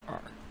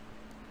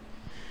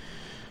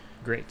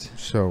Great.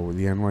 So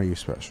the NYU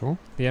special.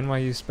 The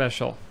NYU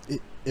special.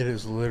 It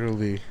is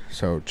literally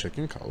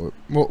chicken cutlet.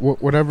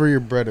 Whatever your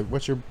bread.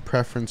 What's your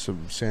preference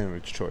of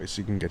sandwich choice?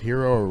 You can get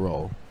hero or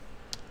roll.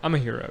 I'm a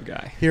hero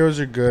guy. Heroes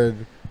are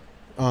good.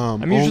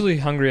 I'm usually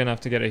hungry enough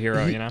to get a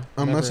hero, you know?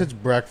 Unless it's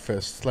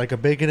breakfast. Like a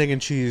bacon, egg,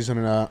 and cheese on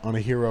a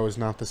hero is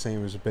not the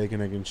same as a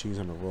bacon, egg, and cheese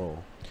on a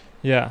roll.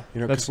 Yeah, You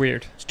know, that's 'cause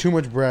weird. It's too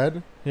much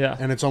bread, Yeah.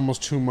 and it's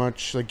almost too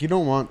much. Like, you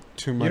don't want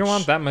too much. You don't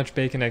want that much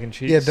bacon, egg, and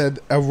cheese. Yeah,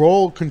 a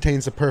roll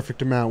contains the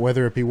perfect amount.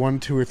 Whether it be 1,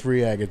 2, or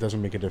 3 egg, it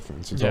doesn't make a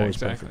difference. It's Yeah, always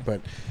exactly.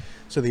 perfect. But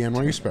so the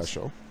NYU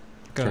special,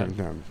 Go turn ahead. it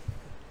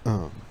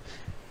down.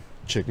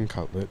 Chicken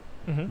cutlet,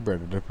 Mm-hmm.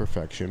 breaded to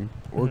perfection,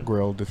 or Mhm.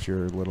 grilled if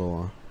you're a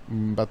little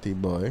butty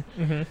boy.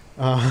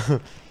 Mm-hmm.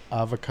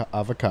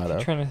 Avocado.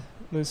 Trying to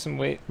lose some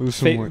weight. Lose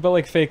some weight. But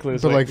like fake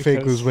lose But weight. like fake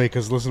because- lose weight,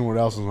 because listen what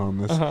else is on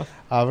this. Uh-huh.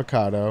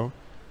 Avocado,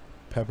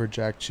 pepper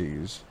jack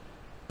cheese,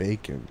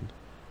 bacon,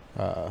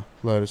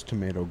 lettuce,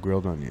 tomato,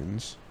 grilled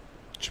onions,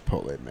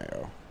 chipotle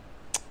mayo.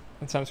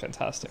 That sounds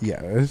fantastic.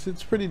 Yeah,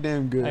 it's pretty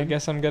damn good. I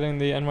guess I'm getting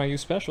the NYU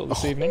special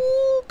this evening.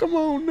 Oh, come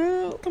on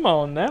now. Come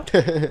on now.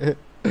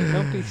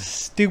 Don't be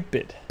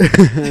stupid.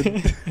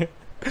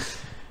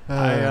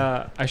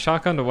 I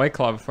shotgunned a White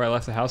Claw before I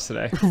left the house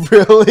today.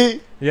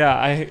 Really?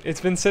 Yeah,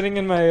 it's been sitting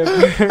in my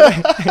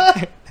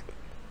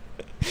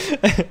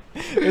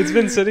it's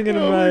been sitting in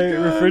Oh my my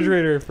God.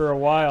 refrigerator for a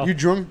while. You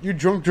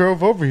drunk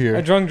drove over here.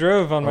 I drunk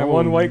drove on my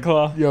one Oh, White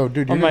Claw Yo,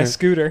 dude, on my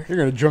scooter. you're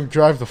gonna drunk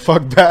drive the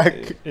fuck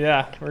back.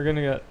 Yeah, we're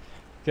gonna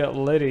get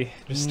litty.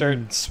 Just start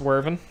Mm.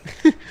 swerving.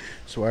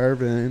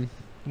 Swerving.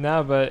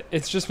 No, but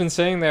it's just been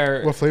sitting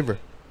there. What flavor?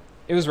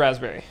 It was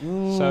raspberry.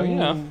 So, you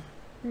know,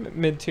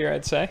 mid tier,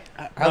 I'd say.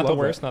 I Not the love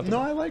worst, it. not the No,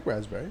 worst. I like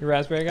raspberry. You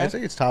raspberry guy? I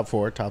think it's top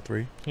 4, top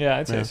 3. Yeah,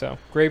 I'd say Yeah. so.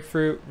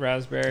 Grapefruit,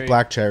 raspberry.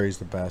 Black cherry's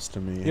the best to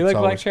me. You like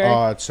black cherry?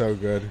 Oh, it's so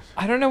good.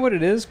 I don't know what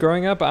it is.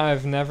 Growing up,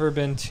 I've never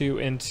been too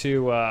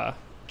into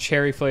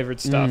cherry flavored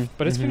stuff,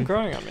 but it's been mhm.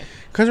 growing on me.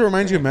 Because it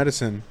reminds you of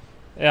medicine.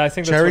 Yeah, I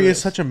think that's Cherry what it is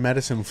such a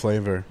medicine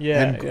flavor.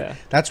 Yeah, And yeah.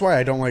 that's why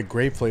I don't like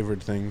grape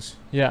flavored things.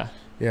 Yeah.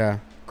 Yeah.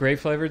 Grape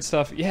flavored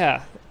stuff.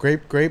 Yeah.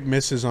 Grape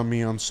misses on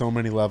me on so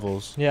many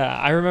levels. Yeah.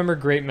 I remember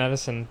grape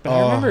medicine, but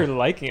I Oh. remember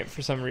liking it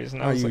for some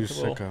reason. I Oh, was you like a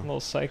sicko. little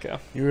psycho.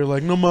 You were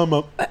like, no,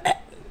 mama.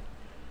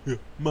 Yeah,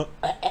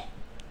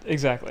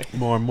 Exactly.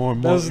 more.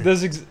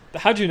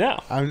 How'd you know?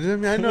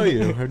 I know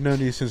you. I've known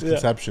you since Yeah.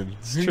 conception.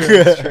 It's true.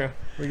 It's true.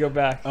 We go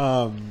back.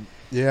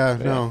 Yeah,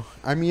 But no.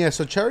 I mean, yeah,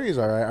 so cherry is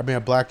alright. I mean, a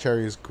black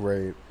cherry is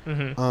great.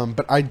 Mm-hmm.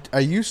 But I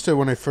used to,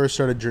 when I first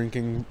started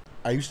drinking,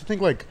 I used to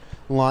think, like,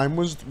 lime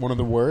was one of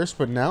the worst,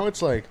 but now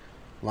it's like,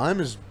 lime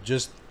is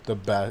just the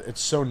best.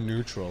 It's so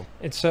neutral.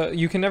 It's so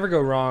you can never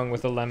go wrong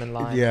with a lemon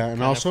lime. Yeah, and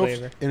kinda also,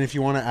 flavor. if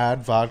you want to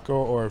add vodka,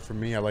 or for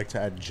me, I like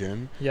to add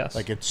gin. Yes.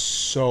 Like, it's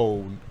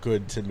so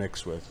good to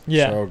mix with.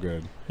 Yeah. So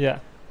good. Yeah.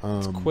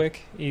 It's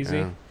quick, easy.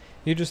 Yeah.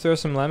 You just throw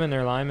some lemon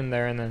or lime in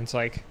there, and then it's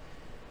like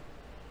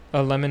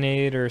a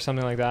lemonade or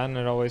something like that, and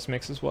it always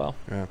mixes well.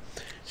 Yeah.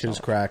 Shit is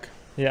So- crack.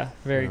 Yeah,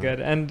 very Yeah. good.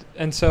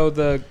 And so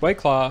the White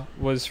Claw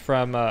was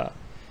from.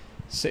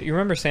 You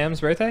remember Sam's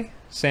birthday?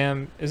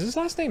 Sam, is his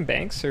last name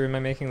Banks, or am I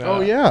making that?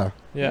 Oh, up? yeah.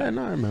 Yeah.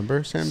 No, I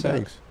remember. Sam So-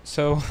 Banks.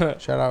 So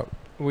Shout out.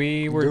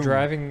 we were Doom.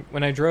 driving.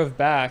 When I drove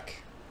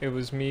back, it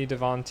was me,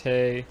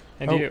 Devontae,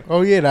 and you.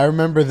 Oh, yeah, I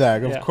remember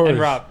that. Yeah, Of course. And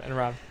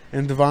Rob.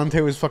 And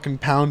Devontae was fucking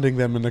pounding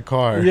them in the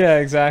car. Yeah,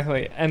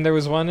 exactly. And there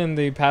was one in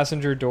the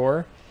passenger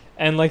door,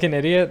 and like an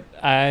idiot,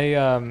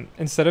 I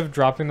instead of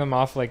dropping them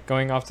off, like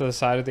going off to the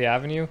side of the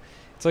avenue,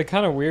 it's like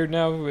kind of weird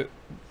now,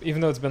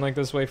 even though it's been like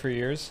this way for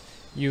years.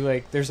 You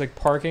like there's like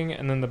parking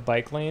and then the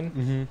bike lane,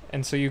 Mm-hmm.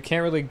 and so you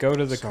can't really go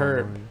to the So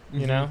curb, annoying.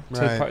 you Mhm. know,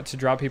 Right. to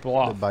drop people The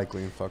off. bike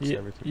lane fucks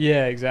everything.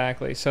 Yeah,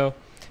 exactly. So,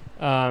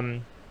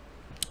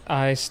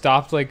 I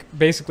stopped like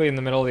basically in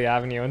the middle of the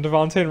avenue, and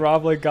Devontae and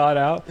Rob like got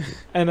out,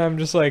 and I'm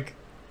just like,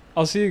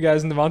 "I'll see you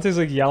guys." And Devontae's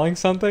like yelling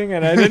something,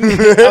 and I didn't.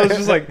 I was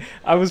just like,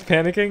 I was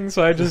panicking,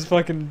 so I just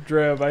fucking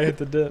drove. I hit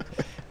the dip.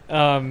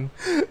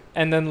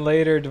 And then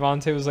later,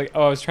 Devontae was like,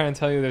 "Oh, I was trying to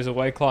tell you, there's a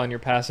White Claw in your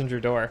passenger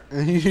door."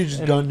 And you just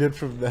And- gunned it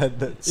from that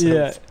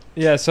Yeah, sense.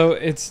 yeah. So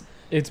it's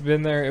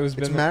been there. It was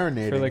It's been there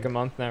marinating. for like a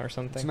month now or It's a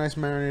something. nice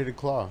marinated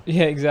claw.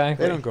 Yeah,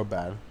 exactly. They don't go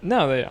bad.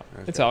 No, they don't.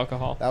 Okay. It's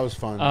alcohol. That was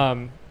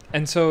fun.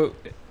 And so,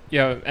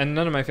 yeah, and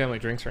none of my family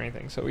drinks or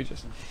anything, so we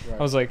just, Right.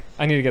 I was like,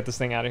 I need to get this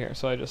thing out of here,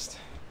 so I just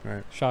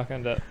Right.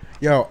 shotgunned it.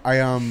 Yo, I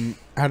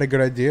had a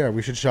good idea.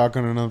 We should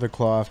shotgun another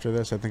claw after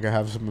this. I think I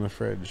have some in the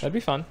fridge. That'd be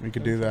fun. We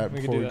could do that We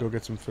could before do we that. go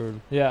get some food.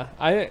 Yeah,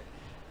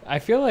 I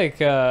feel like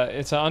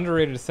it's an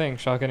underrated thing,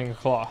 shotgunning a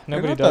claw.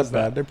 Nobody They're not does that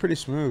bad. that. They're pretty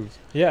smooth.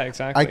 Yeah,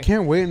 exactly. I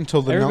can't wait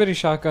until the Everybody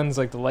shotguns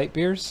like the light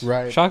beers.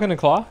 Right. Shotgun a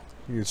claw,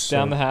 It's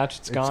down so- the hatch,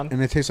 it's gone.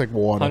 and it tastes like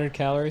water. 100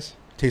 calories.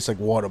 Tastes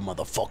like water,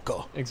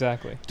 motherfucker.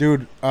 Exactly.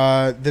 Dude,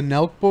 the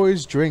Nelk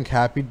Boys drink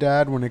Happy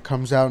Dad when it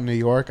comes out in New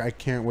York. I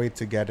can't wait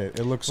to get it.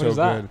 It looks What so is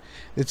that? good.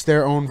 It's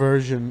their own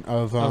version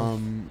of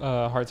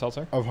Hard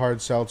seltzer.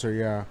 hard seltzer.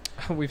 Yeah,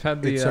 We've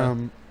had the it's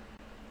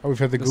we've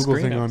had the Google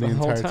screen thing up on the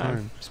whole entire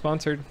time.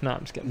 Sponsored? No,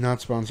 I'm just kidding.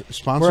 Not sponsored. We're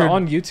Sponsored.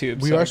 on YouTube.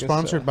 We so I are guess,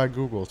 sponsored by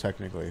Google,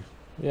 technically.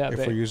 Yeah,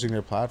 if we're using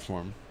their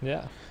platform.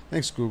 yeah.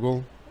 Thanks,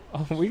 Google.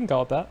 Oh, we can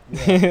call it that.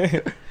 Yeah.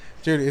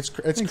 Dude, it's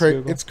Thanks,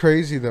 Google. it's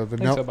crazy though.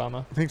 Thanks,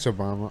 Obama. Thanks,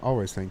 Obama.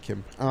 Always thank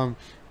him.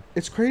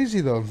 It's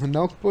crazy though. The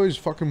Nelk Boys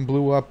fucking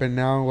blew up, and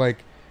now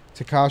like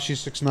Tekashi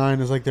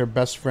 6ix9ine is like their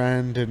best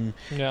friend, and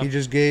Yeah. he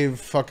just gave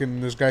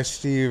fucking this guy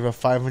Steve a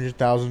 $500,000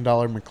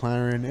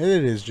 McLaren.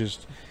 It is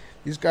just,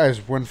 these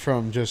guys went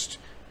from just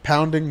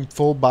pounding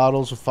full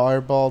bottles of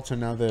Fireball to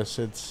now this.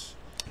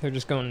 They're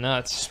just going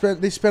nuts.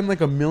 They spend like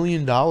 $1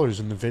 million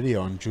in the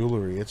video on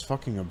jewelry. It's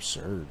fucking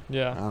absurd. I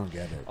Yeah. don't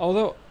get it.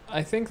 Although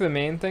I think the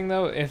main thing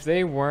though, if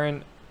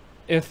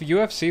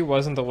UFC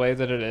wasn't the way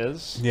that it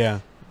is, Yeah.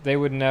 they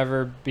would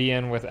never be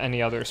in with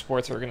any other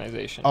sports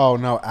organization. Oh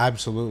no,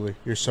 absolutely.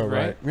 You're so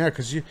right. Right? Yeah,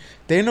 because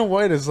Dana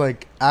White is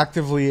like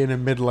actively in a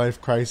midlife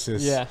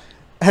crisis. Yeah.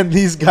 And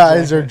these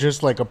guys are Exactly.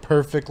 just like a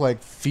perfect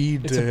like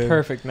feed It's to a him.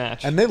 perfect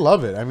match. And they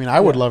love it. I mean, I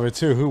would Yeah. love it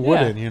too. Who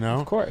wouldn't, you know?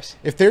 Of course.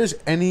 If there's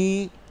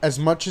any, as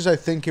much as I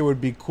think it would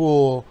be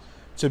cool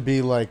to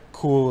be like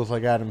cool with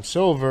like Adam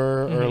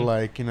Silver or Mhm.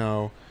 like, you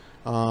know,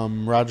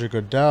 Roger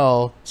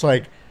Goodell, it's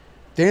like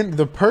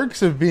the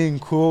perks of being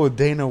cool with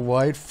Dana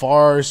White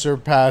far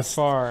surpass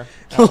Far.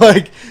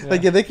 like Yeah.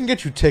 yeah, they can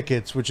get you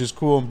tickets, which is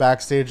cool, and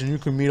backstage, and you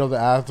can meet all the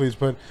athletes,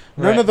 but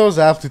none Right. of those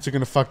athletes are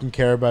gonna fucking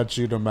care about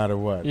you no matter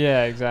what.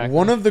 Yeah, exactly.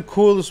 One of the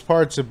coolest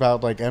parts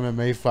about like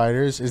MMA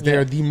fighters is they Yeah.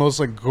 are the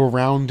most like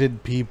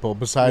grounded people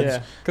besides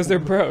because they're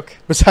broke.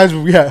 besides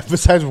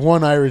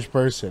one Irish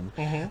person.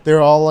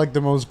 They're all like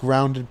the most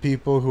grounded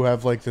people who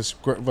have like this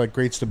like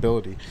great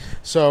stability.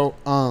 So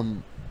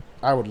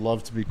I would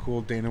love to be cool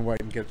with Dana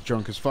White and get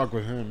drunk as fuck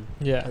with him.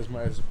 Yeah.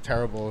 As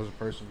terrible as a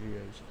person he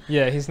is.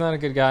 Yeah, he's not a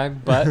good guy,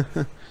 but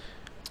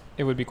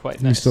it would be quite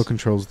He nice. still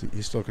controls the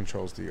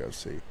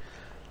UFC.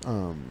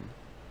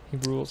 He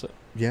rules it.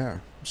 Yeah.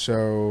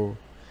 So,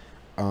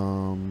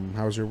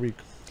 how was your week?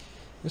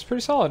 It was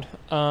pretty solid.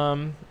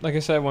 Like I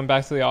said, I went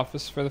back to the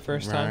office for the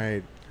first time.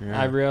 Right. Yeah.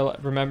 I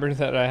remembered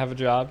that I have a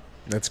job.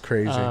 That's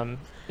crazy.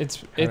 It's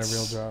Had a real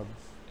it's job.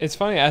 it's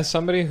funny as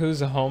somebody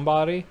who's a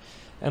homebody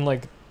and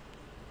like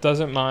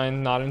doesn't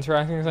mind not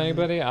interacting Mm-hmm. with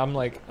anybody. I'm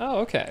like, oh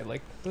okay,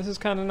 like this is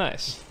kind of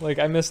nice. Like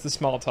I miss the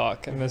small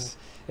talk. I miss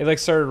it. Like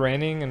started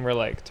raining and we're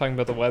like talking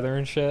about the weather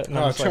and shit. And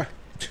I was like,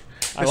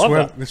 I love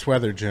that. This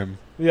weather, Jim.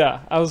 Yeah,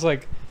 I was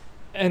like,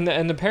 and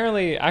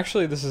apparently,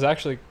 actually, this is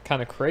actually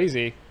kind of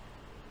crazy.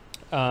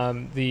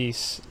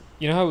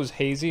 You know how it was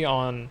hazy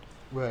on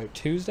Right.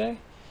 Tuesday?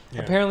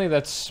 Yeah. Apparently,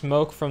 that's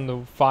smoke from the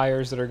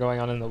fires that are going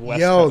on in the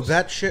west. Yo, Coast.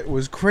 that shit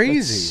was That's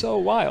crazy. so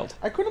wild.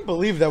 I couldn't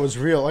believe that was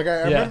real. Like I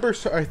Yeah. remember,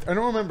 I don't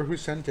remember who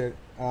sent it.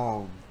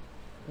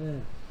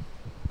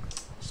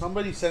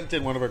 Somebody sent it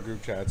in one of our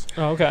group chats,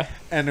 Oh, okay.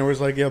 and it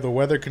was like, "Yeah, the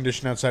weather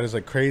condition outside is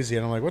like crazy,"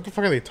 and I'm like, "What the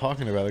fuck are they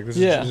talking about? Like this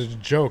Yeah. is a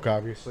joke,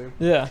 obviously."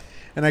 Yeah.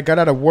 And I got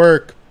out of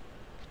work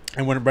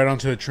and went right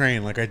onto the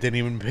train. Like I didn't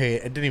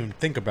even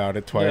think about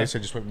it twice. Yeah.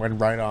 I just went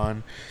right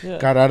on. Yeah.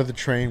 Got out of the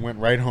train, went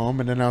right home,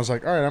 and then I was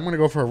like, "All right, I'm gonna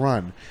go for a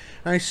run."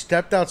 And I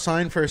stepped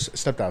outside for a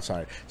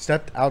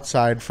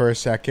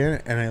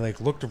second, and I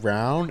like looked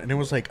around, and it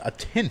was like a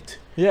tint.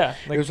 Yeah.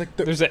 Like, It was like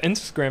there's an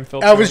Instagram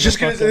filter. I was on just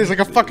the gonna say, there's like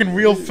a fucking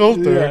real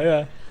filter. Yeah,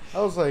 yeah. I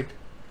was like,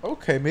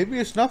 okay, maybe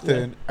it's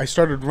nothing. I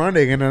started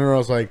running, and then I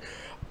was like,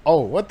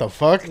 oh, what the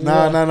fuck?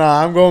 Nah,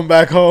 I'm going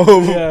back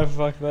home. Yeah,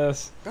 fuck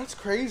this. That's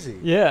crazy.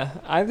 Yeah,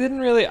 I didn't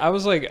really. I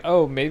was like,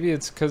 oh, maybe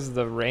it's because of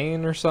the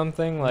rain or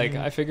something. Like,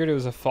 I figured it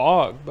was a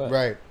fog, but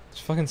Right. it's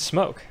fucking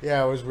smoke.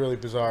 Yeah, it was really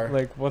bizarre.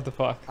 Like, what the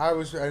fuck?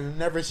 I've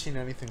never seen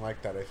anything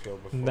like that, I feel,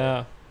 before.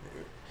 No.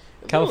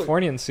 It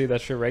Californians see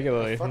that shit literally-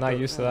 regularly. fuck I'm not those-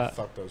 used to oh, that.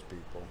 Fuck those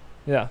people.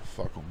 Yeah.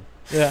 Fuck them.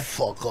 Yeah.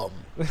 Fuck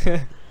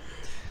them.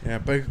 Yeah,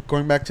 but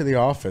going back to the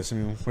office, I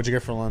mean, what'd you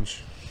get for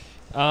lunch?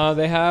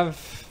 They have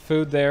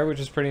food there, which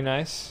is pretty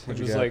nice. What'd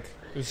It you was get? like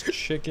it was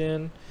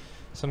chicken,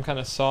 some kind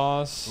of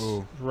sauce,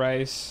 Ooh.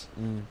 rice.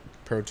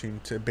 Protein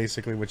to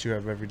basically what you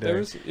have every day. There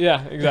was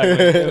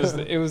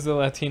exactly. it was the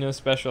Latino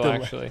special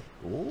actually.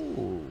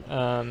 Ooh.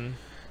 Um,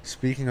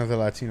 Speaking of the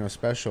Latino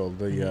special,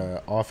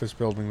 the office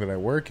building that I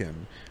work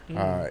in,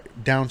 mm.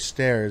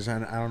 downstairs,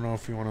 and I don't know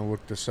if you want to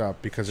look this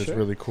up because it's Sure.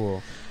 really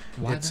cool.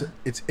 Why it's not?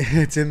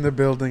 it's in the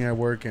building I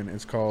work in.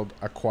 It's called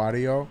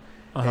Aquario,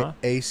 Uh-huh.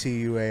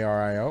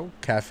 Acuario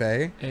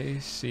Cafe.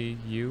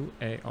 Acuario.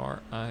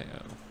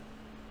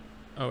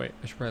 Oh wait,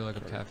 I should probably look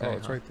up cafe. Oh,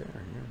 it's huh? right there.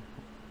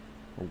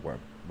 Yeah. Or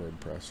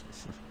WordPress.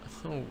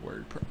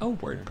 Oh,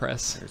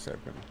 WordPress. There's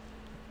that been.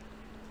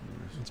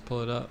 Let's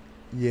pull it up.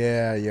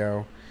 Yeah,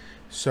 yo.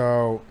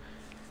 So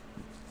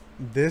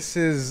this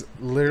is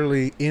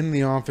literally in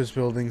the office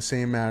building,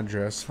 same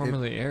address.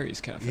 Formerly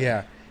Aries Cafe.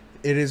 Yeah.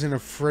 It is in a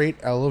freight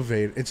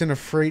elevator. It's in a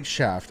freight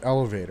shaft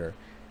elevator.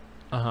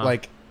 Uh-huh.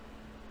 Like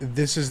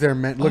this is their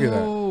look at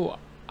that. Oh,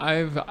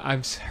 I've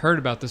heard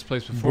about this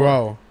place before.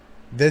 Bro,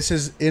 this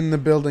is in the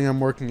building I'm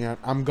working at.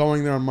 I'm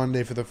going there on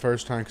Monday for the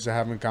first time because I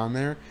haven't gone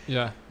there.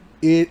 Yeah.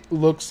 It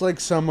looks like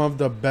some of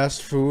the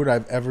best food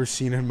I've ever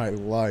seen in my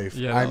life.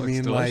 Yeah. I That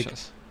mean, looks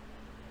delicious.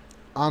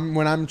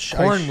 when I'm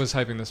Korn was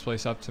hyping this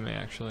place up to me,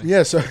 actually.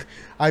 Yeah, so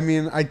I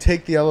mean, I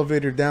take the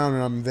elevator down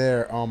and I'm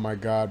there. Oh my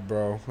god,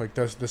 bro! Like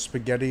the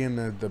spaghetti and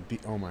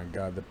oh my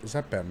god, is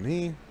that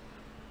pernil?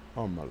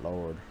 Oh my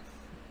lord!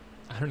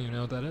 I don't even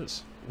know what that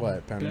is.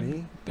 What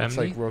pernil? It's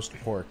like roast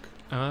pork.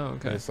 Oh,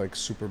 okay. And it's like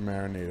super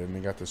marinated, and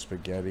they got the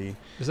spaghetti.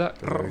 Is that?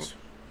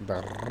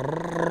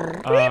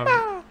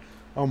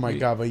 Oh my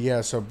god, but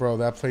yeah, so bro,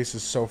 that place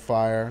is so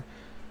fire.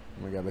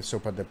 Oh my god, the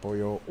sopa de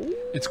pollo. Ooh.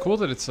 It's cool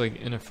that it's like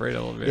in a freight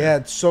elevator. Yeah,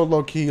 it's so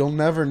low key. You'll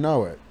never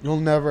know it. You'll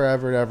never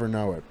ever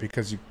know it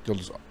because you'll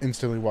just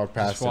instantly walk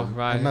past it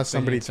unless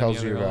somebody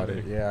tells you about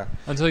it. Yeah.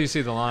 Until you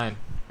see the line.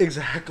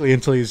 Exactly.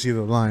 Until you see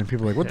the line,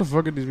 people are like, "What the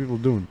fuck are these people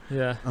doing?"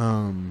 Yeah.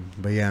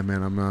 But yeah,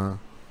 man, I'm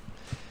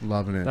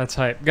loving it. That's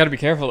hype. Got to be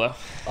careful though.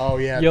 Oh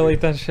yeah. You'll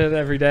eat that shit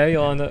every day.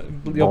 You'll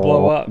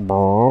blow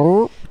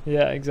up.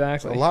 Yeah,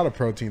 exactly. It's a lot of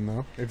protein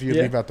though. If you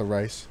leave out the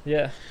rice.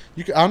 Yeah.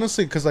 You could,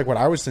 honestly, because like what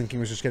I was thinking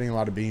was just getting a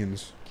lot of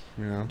beans.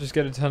 You know. Just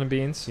get a ton of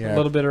beans, Yeah. a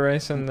little bit of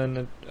rice, and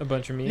then a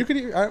bunch of meat. You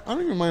could. I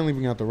don't even mind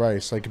leaving out the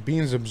rice. Like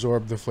beans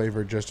absorb the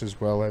flavor just as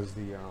well as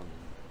the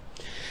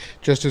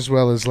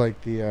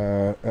like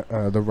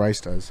the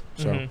rice does.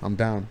 So I'm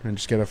down and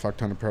just get a fuck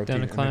ton of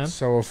protein. And it's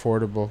so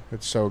affordable.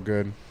 It's so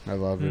good. I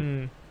love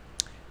it.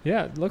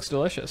 Yeah, it looks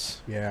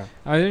delicious. Yeah.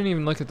 I didn't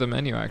even look at the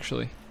menu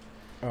actually.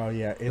 Oh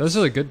yeah. Those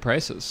are like good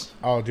prices.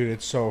 Oh dude,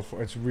 it's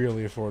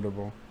really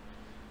affordable.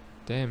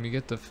 Damn, you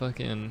get the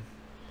fucking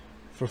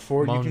for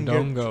 $4 you can get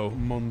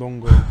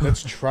mondongo.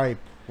 That's tripe.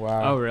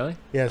 Wow. Oh really?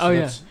 Yeah. So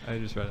yeah. I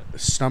just read it.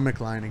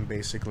 Stomach lining,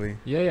 basically.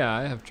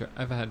 Yeah.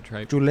 I've had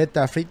tripe.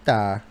 Chuleta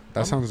frita.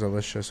 That sounds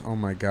delicious. Oh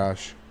my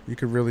gosh. You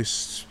could really.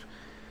 Camones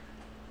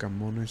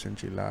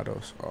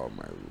enchilados. Oh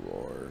my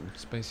lord.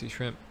 Spicy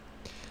shrimp.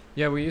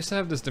 Yeah, we used to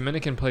have this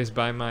Dominican place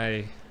by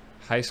my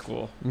high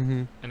school,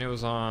 and it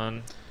was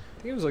on.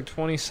 I think it was like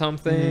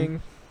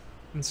 20-something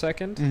in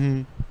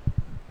second.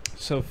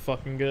 So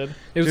fucking good.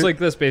 It was like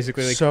this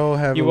basically. Like so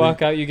heavy. You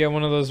walk out, you get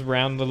one of those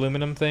round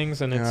aluminum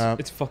things, and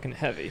it's fucking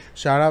heavy.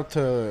 Shout out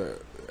to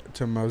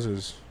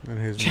Moses and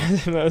his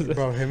mom.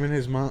 Bro, him and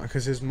his mom,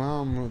 because his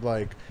mom,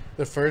 like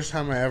the first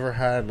time I ever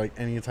had like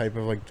any type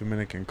of like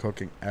Dominican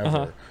cooking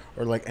ever,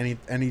 or like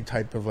any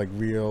type of like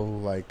real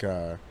like,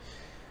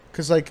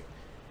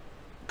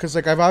 because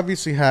I've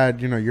obviously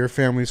had, you know, your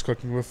family's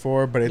cooking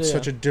before, but it's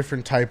such a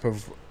different type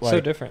of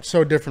like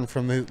so different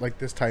from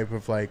this type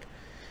of like,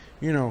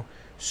 you know,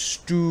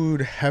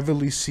 stewed,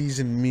 heavily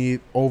seasoned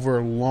meat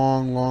over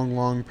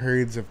long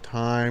periods of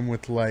time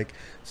with like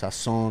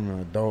sazon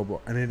and adobo,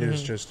 and it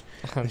is just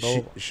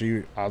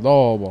she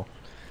adobo.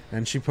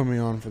 And she put me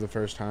on for the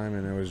first time,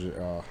 and it was,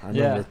 I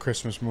remember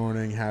Christmas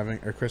morning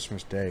or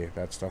Christmas Day.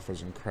 That stuff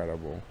was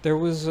incredible. There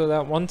was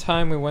that one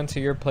time we went to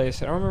your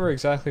place. I don't remember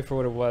exactly for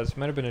what it was. It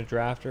might have been a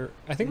draft, or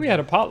I think we had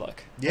a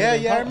potluck. Yeah,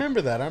 I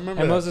remember that. And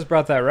Moses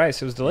brought that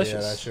rice. It was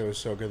delicious. Yeah, that shit was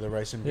so good. The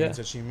rice and beans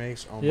that she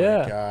makes. Oh, my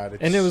God.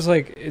 And it was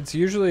like, it's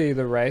usually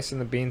the rice and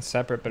the beans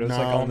separate, but it was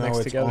like all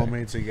mixed together. No, it's all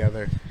made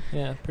together.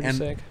 Yeah, pretty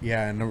sick.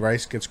 Yeah, and the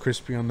rice gets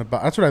crispy on the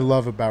bottom. That's what I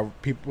love about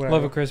people.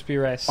 Love a crispy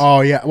rice. Oh,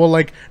 yeah. Well,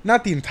 like,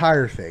 not the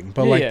entire thing,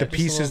 but like the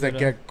pieces that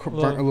get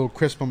burnt a little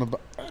crisp on the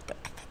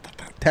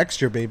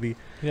texture, baby.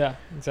 Yeah,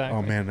 exactly.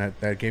 Oh man,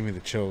 that gave me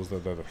the chills.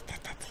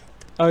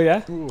 Oh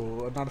yeah.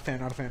 Ooh, not a fan.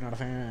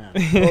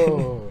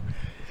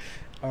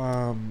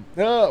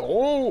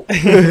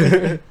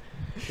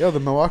 Yo, the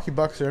Milwaukee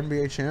Bucks are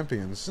NBA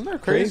champions. Isn't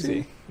that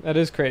crazy? That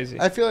is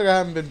crazy. I feel like I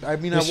haven't been. I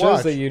mean, it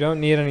shows that you don't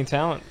need any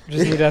talent. You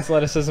just need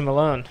athleticism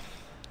alone.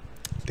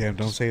 Damn,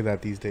 don't say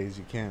that these days.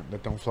 You can't.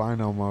 That don't fly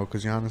no more.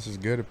 Because Giannis is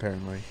good,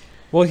 apparently.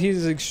 Well,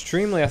 he's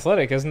extremely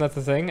athletic, isn't that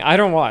the thing? I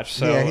don't watch,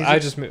 so I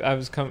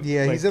was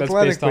yeah, he's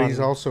athletic, but he's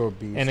also a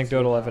beast.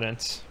 Anecdotal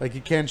evidence. Like,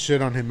 you can't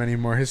shit on him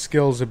anymore. His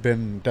skills have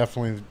been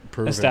definitely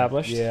proven.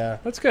 Established. Yeah,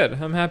 that's good.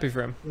 I'm happy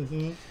for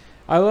him.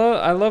 I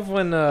love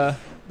when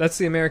that's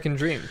the American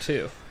dream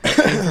too.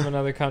 Came from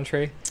another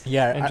country.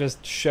 Yeah, and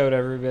just showed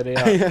everybody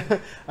up.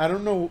 I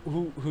don't know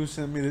who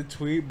sent me the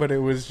tweet, but it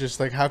was just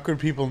like, how could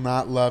people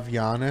not love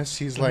Giannis?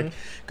 He's like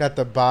got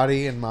the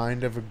body and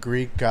mind of a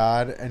Greek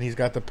god, and he's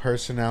got the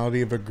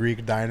personality of a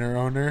Greek diner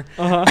owner.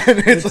 And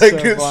it's like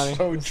it's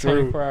so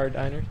true. 24-hour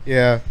diner.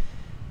 Yeah,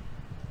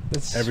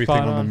 it's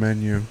everything on the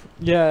menu.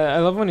 Yeah, I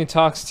love when he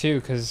talks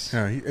too, because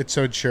it's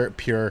so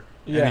pure.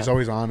 Yeah, and he's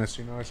always honest.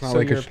 You know, it's not so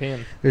like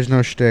European. There's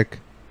no shtick.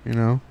 You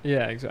know.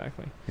 Yeah,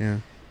 exactly. Yeah.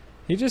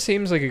 He just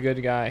seems like a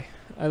good guy.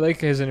 I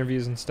like his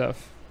interviews and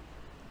stuff.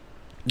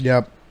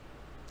 Yep.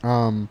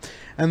 And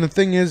the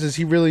thing is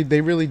they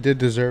really did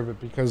deserve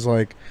it, because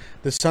like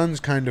the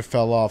Suns kind of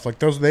fell off. Like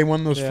they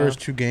won those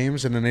first two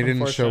games, and then they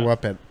didn't show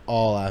up at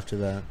all after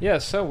that. Yeah,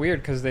 it's so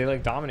weird because they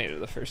like dominated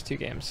the first two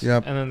games.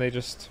 Yep. And then they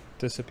just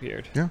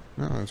disappeared. Yeah,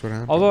 no, that's what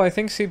happened. Although I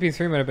think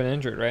CP3 might have been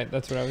injured, right?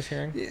 That's what I was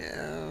hearing.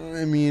 Yeah,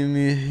 I mean,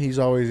 he's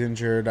always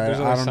injured.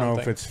 I don't know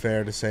if it's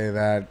fair to say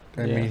that.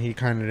 I mean, he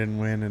kind of didn't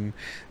win, and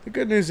the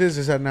good news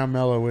is that now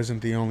Melo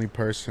isn't the only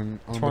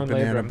person on the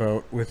banana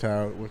boat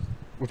without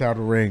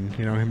a ring.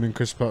 You know, him and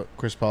Chris Paul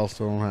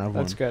still don't have one.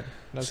 That's good.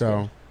 That's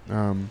good.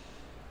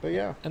 But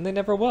yeah, And they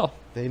never will,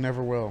 they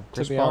never will.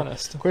 to be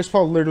honest. Chris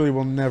Paul literally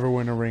will never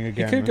win a ring He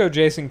again. could go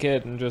Jason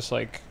Kidd and just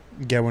like,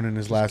 Get one in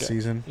his Just last get-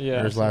 season.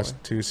 yeah, Or his last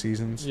something. 2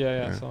 seasons.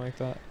 yeah, something like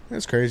that.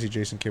 It's crazy.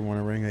 Jason Kidd won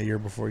a ring that year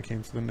before he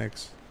came to the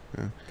Knicks.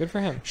 Good for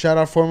him. Shout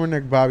out former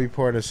Knick Bobby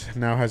Portis.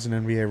 Now has an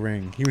NBA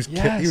ring. He was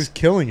Yes. he was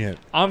killing it.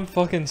 I'm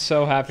fucking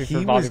so happy for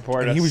He Bobby was,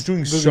 Portis. and he was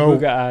doing Booga so.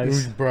 booga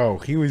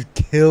eyes. He was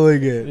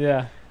killing it.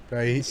 Yeah,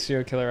 Right?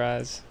 serial killer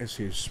eyes. It's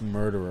his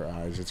murderer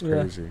eyes. It's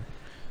Yeah. crazy.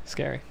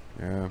 Scary.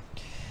 Yeah.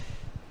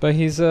 But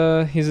he's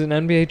an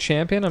NBA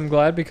champion. I'm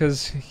glad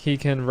because he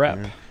can rep.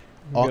 Yeah. Be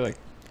All- like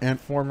and-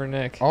 former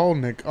Nick. All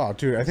Nick. Oh,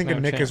 dude. I think No a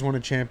Nick champ. has won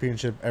a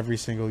championship every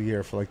single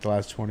year for like the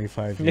last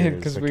 25 years. Yeah,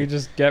 because Like, we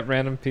just get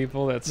random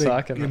people that they-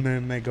 suck and then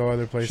then they go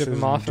other places them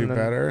and off do and then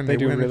better, and they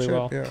do win a really chip.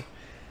 well. Yeah.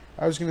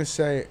 I was gonna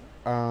say,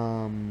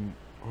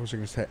 what was I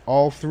gonna say?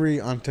 All 3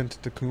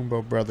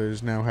 Antetokounmpo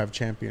brothers now have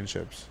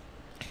championships.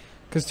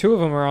 because 2 of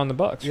them are on the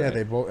Bucks. Yeah, right?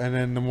 they both, and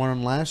then the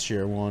one last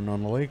year won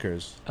on the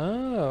Lakers.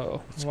 Oh,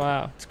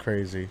 wow. It's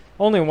crazy.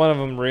 Only one of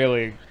them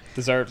really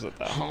deserves it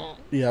though.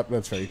 Yep,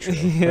 that's very true.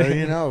 But,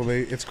 you know,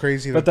 it's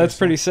crazy. But that that's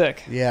they're pretty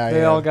sick. Yeah, They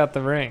yeah. all got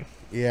the ring.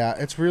 Yeah,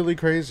 it's really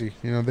crazy.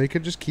 You know, they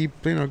could just keep,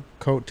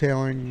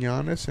 coattailing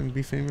Giannis and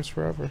be famous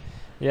forever.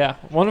 Yeah,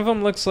 one of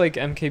them looks like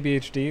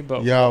MKBHD,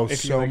 but Yo, if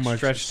so you like much,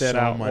 stretched it so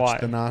out much.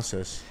 wide.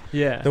 Thanasis.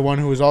 Yeah. The one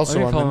who was also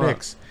me on pull the him up.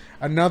 Knicks.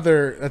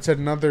 That's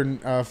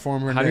another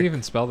former How do Knick. you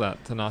even spell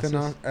that?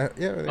 Thanasis?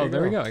 Yeah, Oh,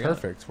 there we go, I got it.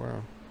 Perfect.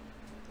 Wow.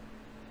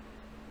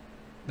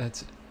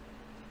 That's.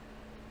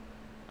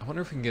 I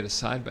wonder if we can get a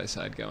side by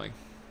side going.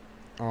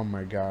 Oh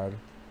my God.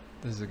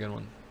 This is a good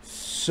one.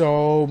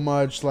 So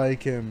much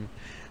like him.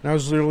 And I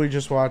was literally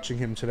just watching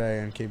him today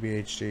on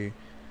KBHD.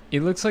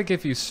 It looks like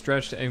if you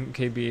stretched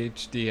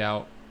MKBHD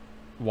out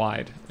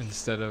wide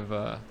instead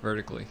of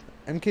vertically.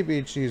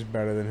 MKBHD is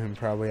better than him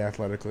probably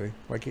athletically.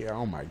 Like,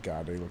 oh my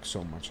God, they look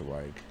so much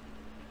alike.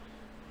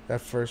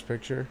 That first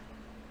picture.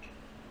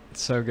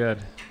 It's so good.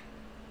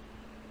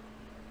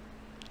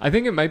 I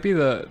think it might be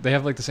they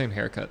have like the same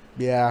haircut,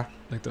 Yeah.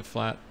 like the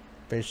flat.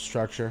 Facial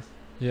structure.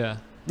 Yeah.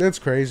 That's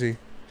crazy.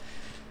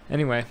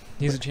 Anyway,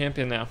 he's a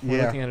champion now. We're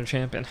Yeah. looking at a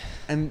champion.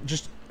 And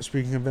just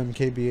speaking of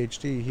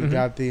MKBHD, he Mhm.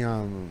 got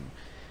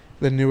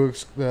the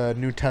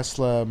new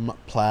Tesla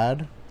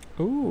Plaid,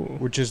 Ooh.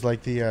 which is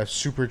like the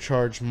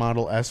supercharged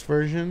Model S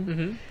version.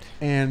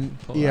 Mm-hmm. And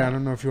Pull yeah, that. I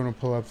don't know if you want to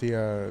pull up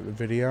the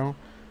video,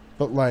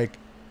 but like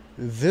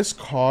this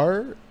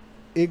car,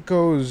 it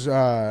goes.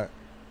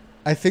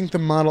 I think the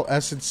Model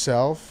S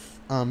itself,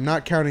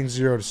 not counting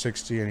 0 to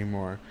 60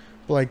 anymore,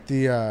 but like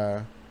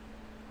the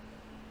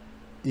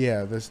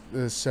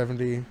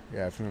 70.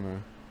 Yeah, if you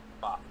wanna.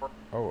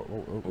 Oh,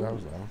 that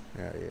was loud.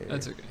 Yeah.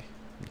 That's okay.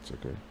 It's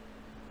okay.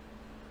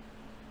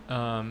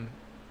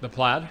 The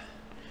plaid.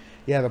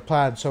 Yeah, the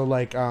Plaid. So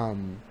like,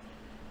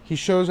 he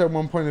shows at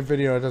one point in the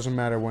video. It doesn't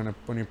matter when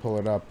you pull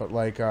it up, but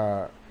like,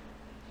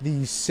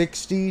 the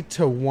 60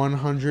 to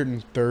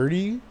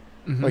 130,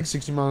 Mhm. like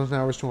 60 miles an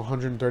hour to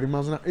 130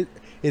 miles an hour, it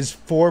is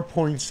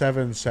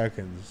 4.7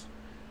 seconds.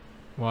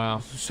 Wow.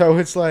 So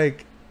it's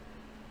like,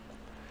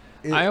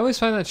 I always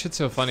find that shit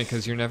so funny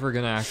because you're never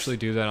gonna actually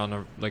do that on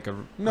a no,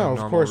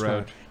 normal of course road.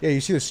 not. Yeah,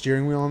 you see the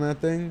steering wheel on that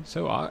thing.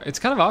 So it's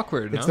kind of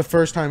awkward. It's no? the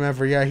first time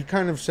ever. Yeah, he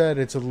kind of said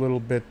it's a little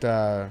bit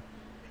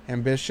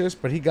ambitious,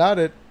 but he got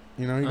it.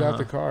 You know, he got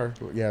the car.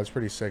 Yeah, it's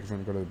pretty sick. If you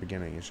want to go to the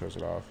beginning, he shows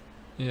it off.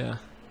 Yeah.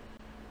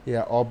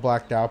 Yeah, all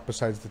blacked out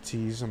besides the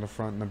T's on the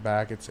front and the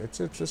back. It's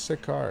a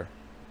sick car.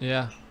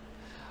 Yeah.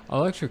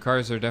 Electric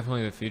cars are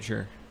definitely the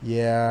future.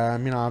 Yeah, I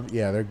mean,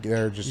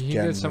 they're just You can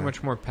getting get so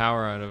much more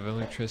power out of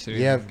electricity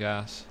Yeah. than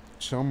gas.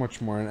 so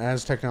much more. And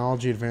as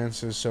technology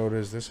advances, so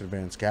does this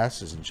advance.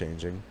 Gas isn't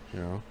changing, you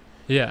know.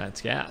 Yeah,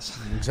 it's gas.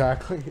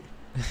 Exactly.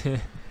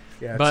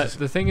 Yeah, But it's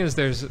the thing is,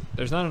 there's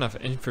not enough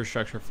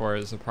infrastructure for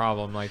it is the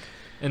problem. Like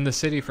in the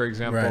city, for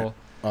example,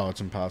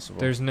 it's impossible.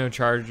 there's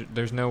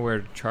nowhere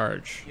to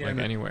charge, Yeah, like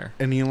no- anywhere.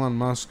 And Elon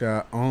Musk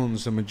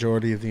owns the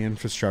majority of the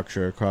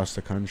infrastructure across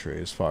the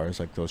country, as far as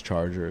like those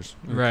chargers.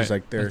 'Cause, Right.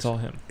 Like there's It's all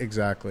him.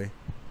 exactly.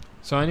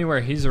 So anywhere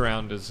he's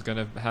around is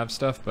gonna have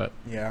stuff, but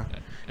Yeah.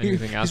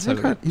 anything outside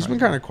of He's been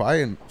kind of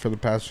quiet for the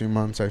past few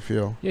months, I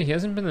feel. Yeah, he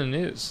hasn't been in the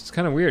news. It's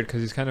kind of weird because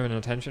he's kind of an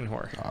attention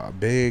whore.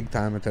 Big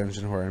time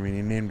attention whore. I mean,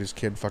 he named his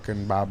kid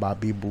fucking Baba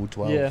Bibu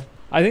 12. Yeah,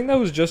 I think that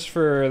was just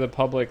for the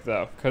public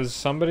though,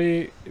 because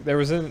they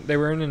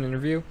were in an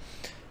interview,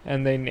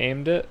 and they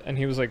named it, and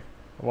he was like,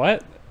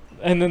 "What?"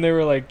 And then they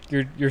were like,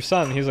 "Your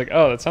son." He's like,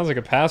 "Oh, that sounds like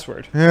a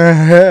password."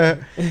 I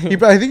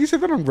think he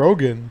said that on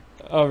Rogan.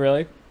 Oh,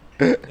 really?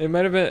 It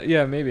might have been,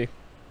 yeah, maybe.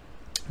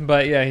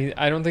 But yeah,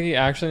 I don't think he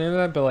actually named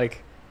that, but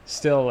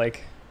still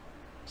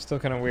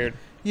kind of weird.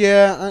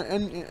 Yeah,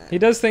 and He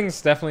does things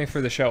definitely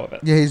for the show of it.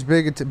 yeah, he's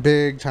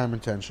big time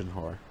attention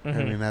whore. I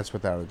Mhm. mean, that's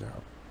without a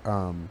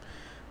doubt.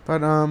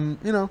 But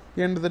you know, at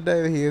the end of the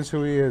day, he is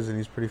who he is, and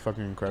he's pretty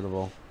fucking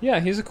incredible. Yeah,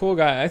 he's a cool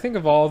guy. I think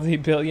of all the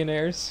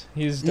billionaires,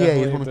 he's Yeah,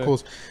 definitely he's one of the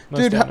coolest. most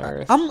Dude, down to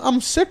earth.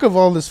 I'm sick of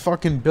all this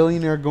fucking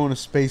billionaire going to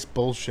space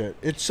bullshit.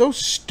 It's so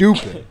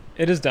stupid.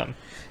 It is dumb.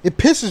 It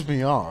pisses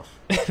me off.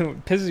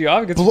 It pisses you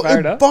off. It gets you fired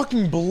It up.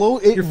 fucking blow.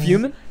 It, You're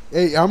fuming.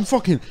 Hey, I'm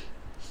fucking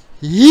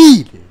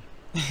heated.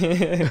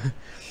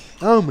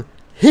 I'm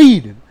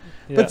heated.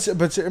 Yeah.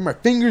 But my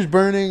fingers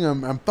burning.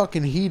 I'm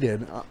fucking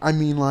heated. I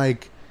mean,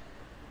 like,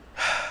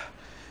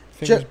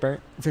 Fingers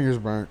burnt. fingers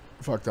burnt,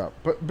 fucked up.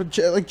 But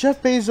like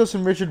Jeff Bezos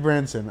and Richard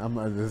Branson.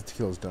 The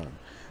tequila's done.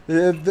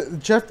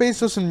 Jeff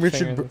Bezos and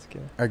Richard.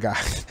 I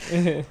got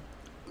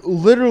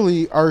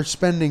literally are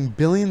spending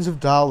billions of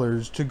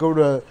dollars to go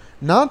to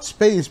not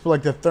space, but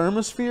like the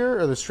thermosphere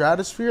or the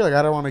stratosphere. Like,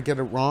 I don't want to get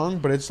it wrong,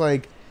 but it's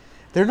like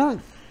they're not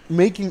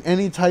making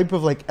any type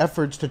of like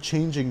efforts to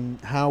changing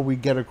how we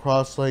get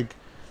across like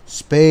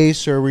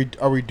space, or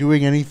are we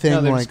doing anything?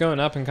 No, they're like, just going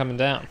up and coming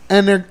down.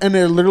 and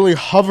they're literally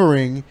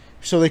hovering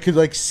so they could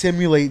like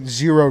simulate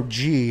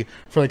 0G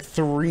for like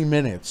 3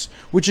 minutes,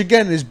 which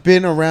again has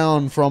been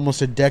around for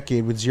almost a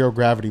decade with zero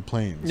gravity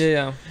planes.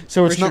 Yeah.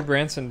 So it's Richard not.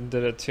 Branson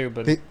did it too,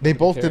 but They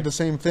both did the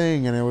same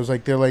thing, and it was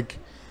like they were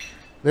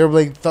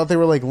like thought they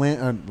were like I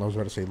was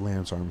about to say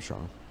Lance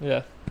Armstrong.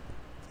 Yeah.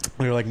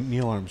 They were like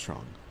Neil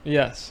Armstrong,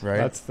 Yes. right?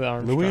 That's the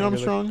Armstrong. Louis You're like-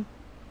 Armstrong.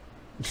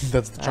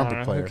 That's the I don't trumpet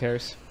know, player. Who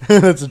cares?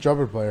 That's a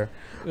trumpet player.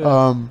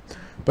 Yeah.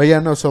 But yeah,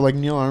 no. So like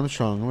Neil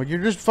Armstrong, like, you're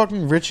just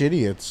fucking rich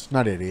idiots.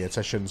 Not idiots.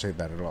 I shouldn't say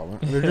that at all.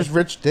 They're just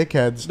rich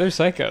dickheads. They're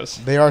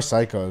psychos. They are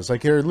psychos.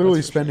 Like, they're literally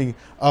That's for spending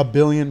 $1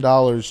 billion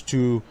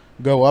to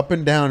go up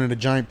and down in a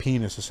giant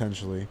penis,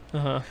 essentially.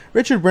 Uh-huh.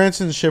 Richard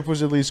Branson's ship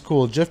was at least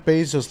cool. Jeff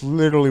Bezos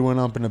literally went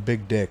up in a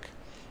big dick.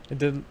 It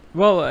did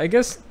well. I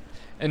guess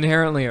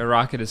inherently a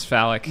rocket is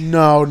phallic.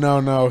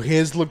 No.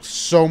 His looked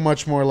so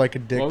much more like a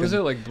dick. What was it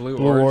than like? Blue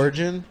Blue Origin?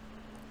 Origin?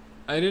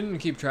 I didn't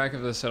keep track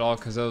of this at all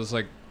because I was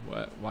like,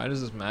 "What? Why does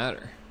this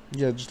matter?"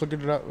 Yeah, just look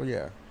at it up.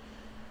 Yeah.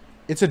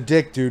 It's a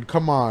dick, dude.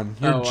 Come on.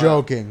 You're Oh, wow.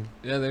 joking.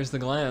 Yeah, there's the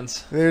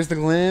glands. There's the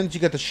glands.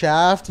 You got the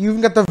shaft. You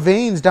even got the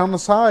veins down the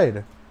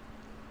side.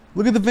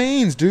 Look at the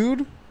veins,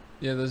 dude.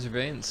 Yeah, those are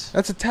veins.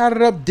 That's a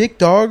tatted up dick,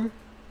 dog.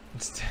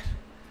 It's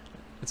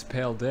a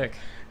pale dick.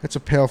 That's a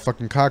pale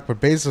fucking cock,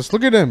 but Bezos,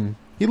 look at him.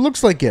 He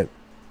looks like it.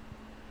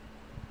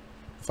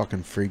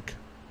 Fucking freak.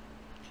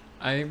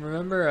 I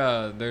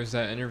remember there's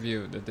that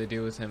interview that they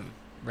do with him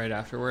right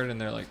afterward, and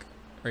they're like,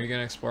 "Are you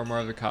gonna explore more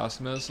of the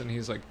cosmos?" And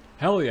he's like,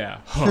 "Hell yeah!"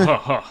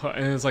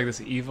 And it's like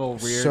this evil,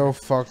 weird. So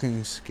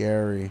fucking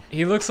scary.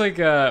 He looks like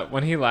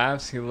when he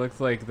laughs, he looks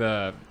like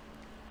the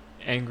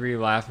angry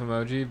laugh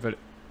emoji. But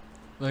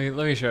let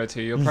me show it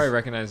to you. You'll probably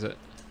recognize it.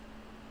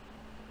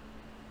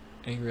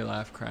 Angry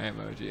laugh cry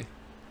emoji.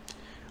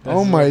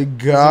 Oh my That's what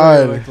god.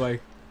 it looked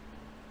like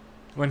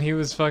when he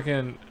was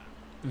fucking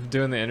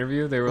doing the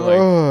interview. They were like,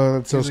 Oh,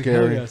 that's so he was like, "Hell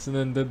scary. yes," and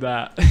then did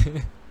that.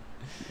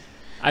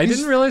 I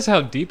didn't realize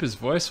how deep his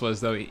voice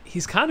was, though.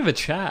 He's kind of a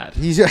Chad.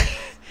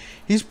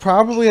 He's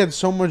probably had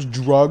so much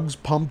drugs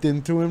pumped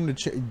into him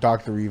to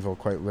Dr. Evil,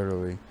 quite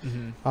literally.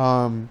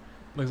 Mm-hmm.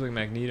 Looks like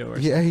Magneto or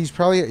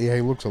something. Yeah,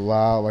 he looks a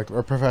lot like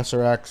or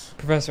Professor X.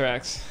 Professor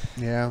X.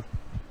 Yeah.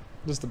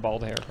 Just the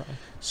bald hair, probably.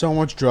 So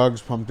much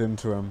drugs pumped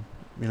into him,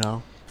 you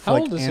know. For How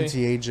like old is he?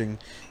 anti-aging.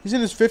 He's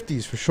in his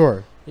 50s for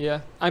sure.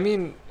 Yeah. I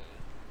mean,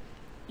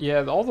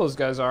 yeah, all those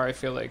guys are, I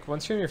feel like.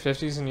 Once you're in your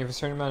 50s and you have a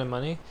certain amount of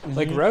money,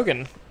 like Mhm.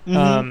 Rogan,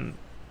 Mhm.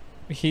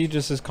 he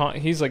just is,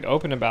 he's like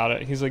open about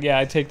it. He's like, yeah,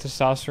 I take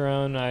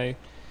testosterone.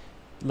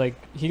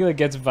 He like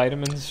gets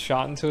vitamins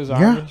shot into his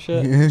arm and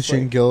shit. Yeah, It's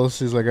Shane like,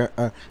 Gillis is like,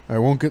 I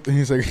won't get.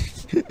 He's like,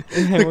 I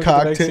won't get the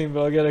cocktail. vaccine,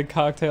 but I'll get a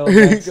cocktail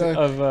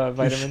of God.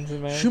 vitamins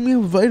in my arm. shoot me a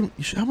vitamin.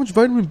 How much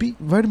vitamin B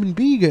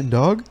you getting,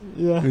 dog?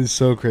 Yeah. It's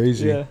so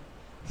crazy. Yeah.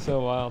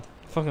 So wild.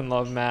 Fucking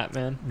love Matt,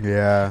 man.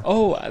 Yeah.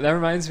 Oh, that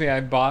reminds me. I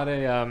bought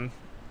a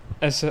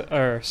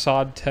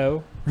sod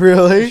toe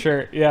Really?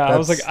 shirt. Yeah, I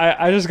was like, That's-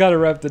 I just gotta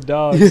rep the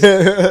dogs.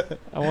 Yeah.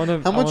 I want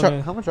to.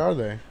 How much are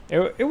they?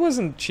 It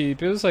wasn't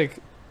cheap. It was like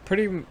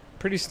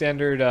pretty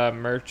standard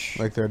merch.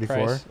 Like 34?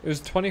 price. It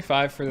was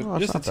 25 for Oh, that's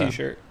just a not bad.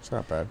 t-shirt. It's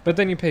not bad. But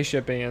then you pay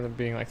shipping and it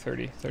being like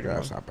 30. Yeah, 31.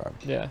 it's not bad.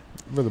 Yeah,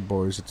 For the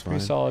boys, it's fine.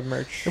 pretty solid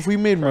merch. If we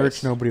made merch,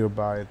 price. nobody would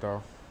buy it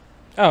though.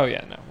 Oh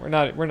yeah, no, we're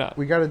not.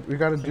 We gotta do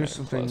not even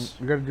something. close.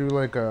 We gotta do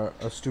like a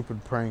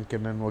stupid prank,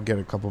 and then we'll get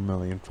a couple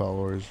million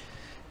followers.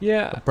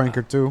 Yeah, A prank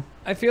or two.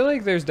 I feel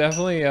like there's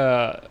definitely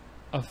a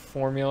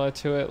formula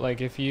to it.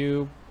 Like if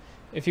you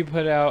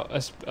put out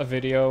a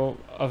video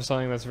of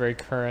something that's very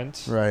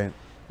current, Right.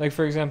 like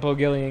for example,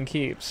 Gillian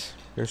Keeps.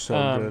 They're so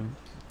good.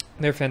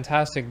 They're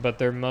fantastic, but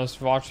their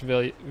most watched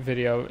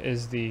video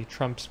is the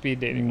Trump speed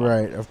dating one.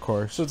 Right, of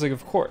course. So it's like,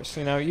 of course,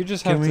 you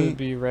just Can have to we-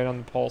 be right on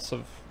the pulse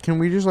of. Can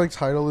we just like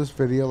title this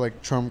video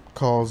like Trump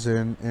calls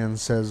in and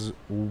says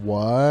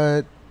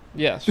what? Yeah,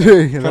 Yeah,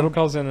 sure. Trump that'll-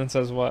 calls in and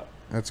says what?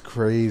 That's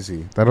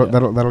crazy. That'll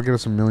get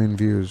us 1 million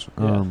views.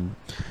 Yeah.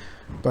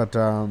 But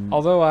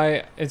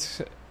Although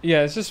it's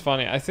just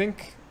funny. I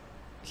think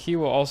he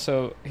will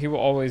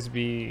always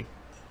be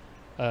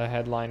a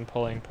headline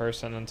pulling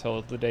person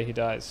until the day he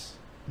dies.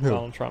 Who?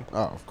 Donald Trump. Oh,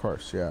 of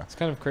course, yeah. It's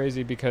kind of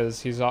crazy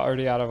because he's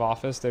already out of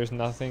office. There's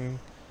nothing,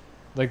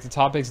 like the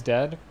topic's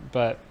dead,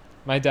 but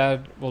my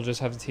dad will just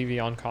have the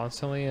TV on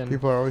constantly, and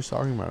People are always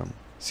talking about him.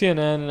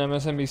 CNN and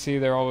MSNBC,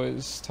 they're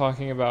always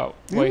talking about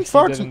what Even he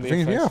Fox, did and the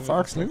effects yeah, of it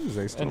Fox and stuff. News.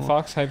 They still And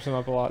Fox hypes him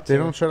up a lot too. They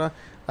don't shut up.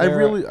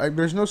 They're,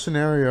 There's no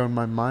scenario in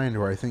my mind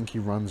where I think he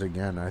runs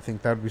again. I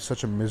think that would be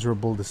such a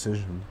miserable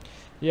decision.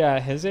 Yeah,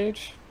 at his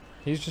age,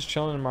 he's just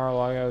chilling in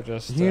Mar-a-Lago.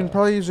 Just He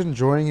probably is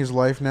enjoying his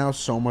life now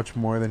so much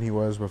more than he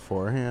was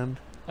beforehand.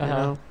 You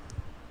know?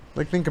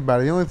 Like, think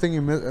about it. The only thing he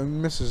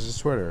misses is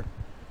Twitter.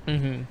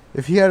 Mm-hmm.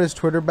 If he had his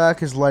Twitter back,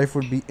 his life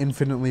would be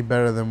infinitely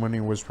better than when he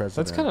was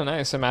president. That's kind of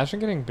nice. Imagine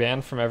getting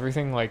banned from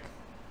everything. Like,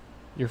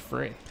 you're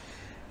free.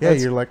 Yeah,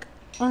 that's- you're like,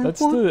 I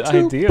that's want the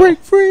to ideal. break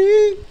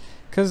free.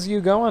 Because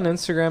you go on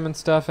Instagram and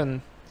stuff,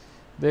 and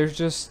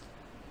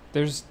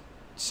there's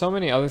so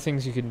many other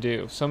things you can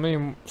do, so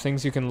many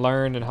things you can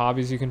learn and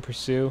hobbies you can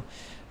pursue,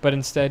 but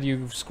instead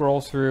you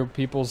scroll through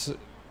people's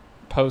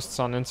posts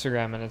on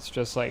Instagram, and it's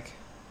just like,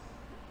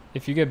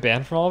 if you get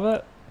banned from all of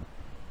it,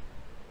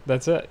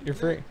 that's it. You're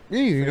free. Yeah,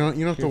 you don't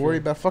have to You're worry free.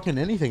 about fucking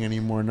anything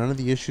anymore. None of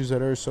the issues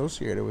that are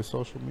associated with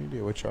social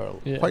media, which are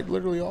Yeah. quite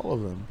literally all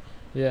of them.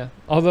 Yeah.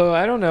 Although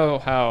I don't know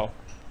how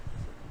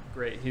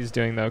great he's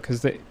doing though,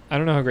 because I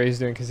don't know how great he's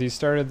doing because he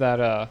started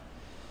that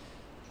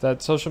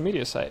social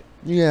media site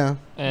Yeah,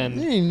 and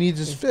yeah, he needs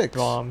his it's fix.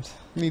 bombed.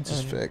 He needs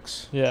his And-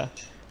 fix. Yeah.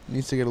 He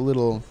needs to get a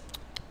little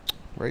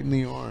right in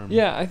the arm.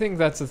 Yeah, I think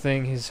that's the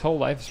thing. His whole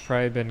life has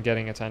probably been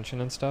getting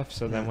attention and stuff.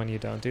 So then Yeah. when you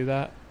don't do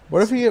that,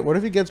 What if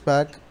he gets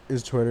back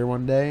his Twitter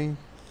one day,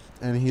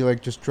 and he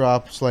like just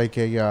drops like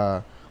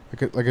a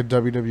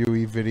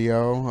WWE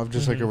video of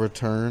just like a Mhm.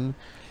 return.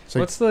 It's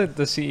like what's the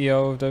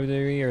CEO of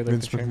WWE or like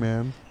Vince the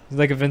chairman? McMahon. It's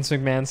like a Vince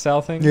McMahon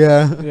style thing.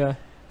 Yeah, Yeah.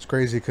 it's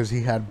crazy because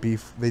he had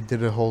beef. They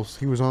did a whole.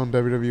 He was on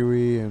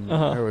WWE, and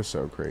Uh-huh. it was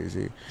so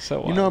crazy.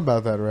 So You know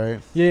about that,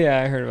 right?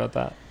 Yeah, I heard about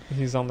that.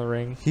 He's on the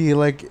ring. He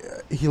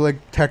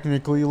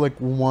technically like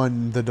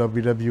won the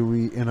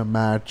WWE in a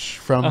match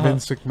from Uh-huh.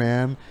 Vince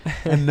McMahon,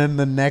 and then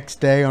the next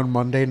day on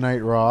Monday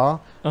Night Raw,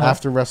 Uh-huh.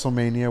 after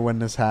WrestleMania when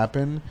this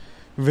happened,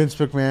 Vince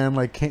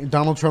McMahon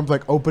Donald Trump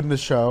opened the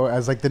show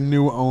as like the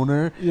new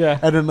owner, Yeah.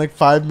 and in like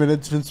 5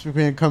 minutes Vince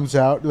McMahon comes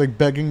out like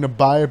begging to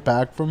buy it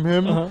back from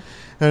him, Uh-huh.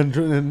 and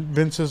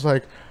Vince is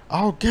like,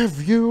 "I'll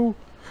give you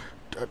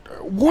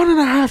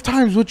 1.5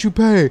 times what you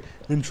pay,"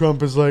 and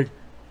Trump is like,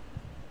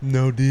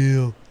 "No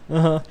deal."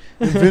 Uh-huh.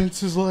 And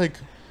Vince is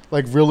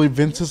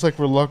Vince is like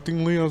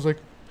reluctantly. I was like,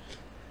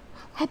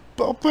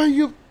 I'll pay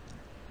you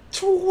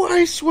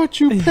twice what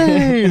you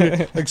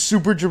paid. Like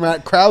super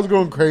dramatic. Crowd's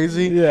going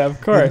crazy. Yeah,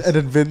 of course. And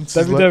then Vince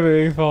is like,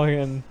 WWE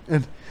falling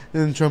and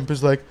then Trump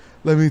is like,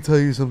 let me tell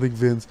you something,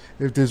 Vince.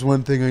 If there's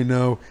one thing I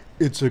know,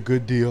 it's a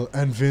good deal.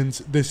 And Vince,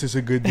 this is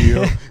a good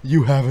deal.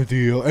 You have a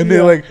deal. And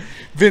Yeah.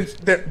 Vince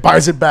that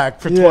buys it back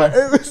for Yeah. twice.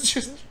 It was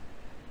just.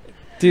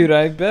 Dude,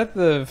 I bet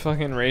the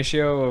fucking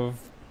ratio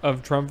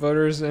of Trump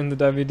voters in the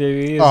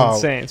WWE is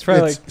insane. It's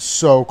probably like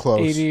so close.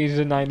 80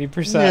 to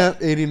 90%. Yeah,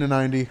 80 to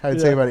 90.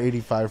 I'd say Yeah. about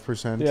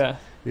 85%. Yeah,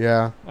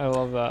 Yeah. I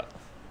love that.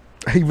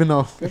 Even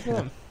though. Good for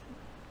them.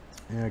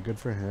 Yeah, good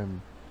for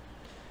him.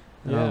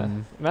 Yeah.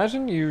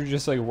 Imagine you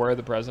just like were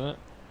the president.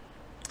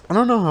 I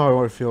don't know how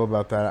I would feel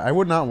about that. I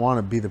would not want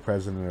to be the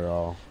president at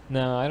all.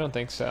 No, I don't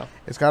think so.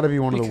 It's got to be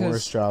one of the Because-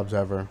 worst jobs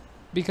ever.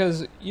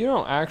 Because you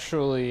don't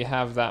actually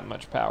have that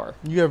much power.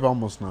 You have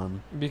almost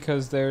none.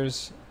 Because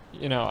there's,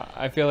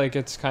 I feel like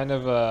it's kind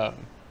of a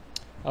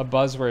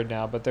buzzword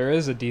now, but there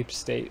is a deep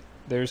state.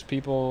 There's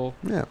people,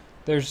 Yeah.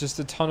 there's just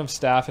a ton of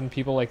staff and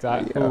people like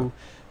that Yeah. who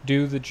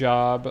do the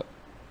job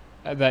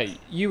that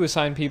you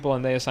assign people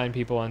and they assign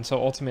people, and so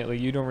ultimately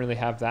you don't really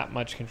have that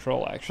much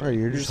control actually. Right,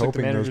 you're just like the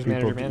hoping those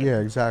manager's people. manager. Yeah,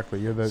 exactly.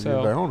 You're the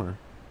So- owner.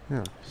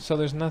 Yeah. So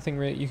there's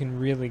nothing you can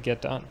really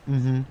get done.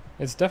 Mm-hmm.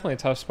 It's definitely a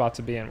tough spot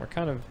to be in.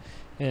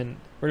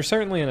 We're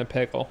certainly in a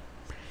pickle.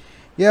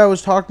 Yeah, I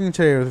was talking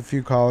today with a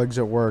few colleagues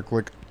at work.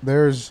 Like,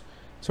 it's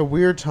a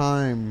weird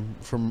time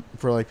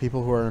for like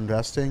people who are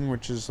investing,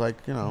 which is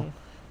like Mhm.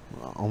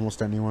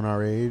 almost anyone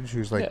our age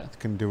who's like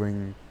Yeah.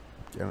 doing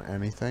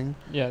anything.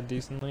 Yeah,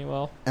 decently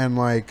well. And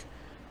like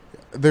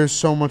there's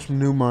so much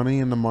new money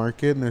in the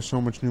market, and there's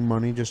so much new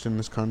money just in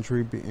this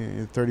country.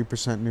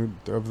 30% new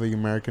of the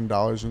American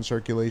dollars in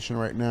circulation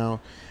right now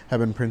have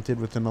been printed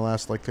within the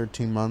last like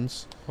 13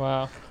 months,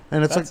 Wow,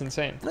 and it's that's like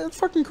insane. it's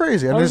fucking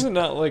crazy. And How is there's- it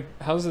not like?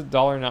 How's the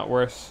dollar not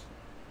worth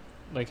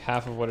like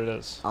half of what it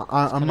is? I'm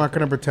kinda not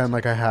gonna crazy. pretend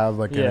like I have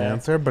like an Yeah.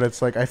 answer, but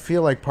it's like I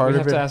feel like part We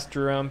of have it. to ask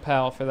Jerome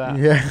Powell for that.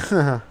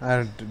 Yeah,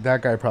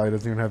 that guy probably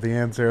doesn't even have the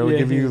answer. It'll Yeah,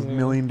 give he you a doesn't even-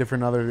 million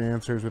different other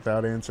answers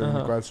without answering the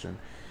Uh-huh. question.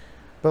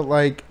 But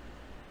like,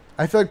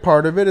 I feel like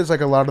part of it is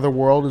like a lot of the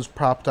world is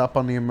propped up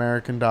on the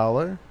American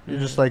dollar. You're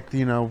just Mhm.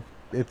 like,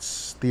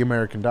 it's the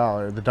American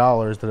dollar. The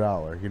dollar is the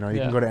dollar. You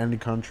Yeah. can go to any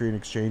country and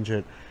exchange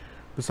it.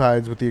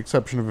 Besides, with the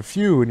exception of a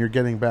few, and you're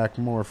getting back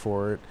more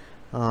for it.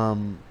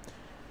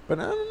 But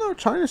I don't know.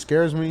 China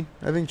scares me.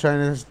 I think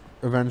China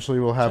eventually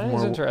will have China's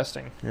more.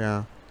 interesting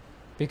Yeah.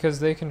 Because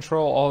they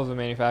control all of the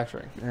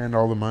manufacturing. and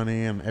all the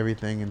money and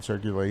everything in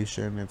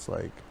circulation. It's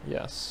like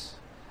Yes.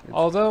 It's-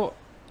 Although,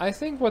 I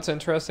think what's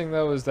interesting,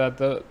 though, is that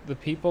the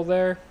people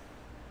there,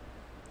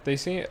 they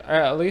seem, or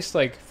at least,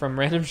 like, from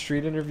random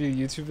street interview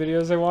YouTube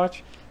videos I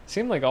watch,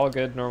 seem like all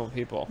good, normal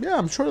people. yeah,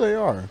 I'm sure they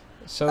are.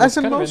 So As it's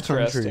in kind most of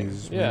interesting.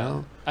 countries, you Yeah.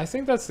 know? I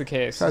think that's the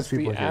case. Besides It's the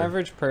people here.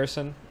 average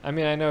person. I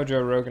mean, I know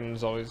Joe Rogan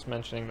is always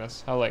mentioning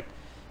this, how, like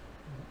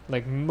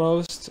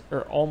most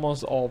or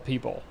almost all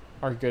people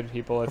are good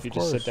people if Of you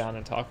just sit course. down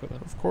and talk with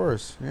them. Of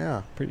course,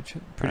 yeah.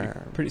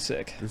 Pretty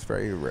sick. It's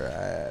very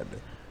rad.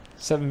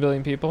 7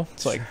 billion people.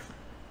 It's like,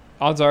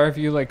 odds are if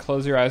you like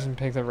close your eyes and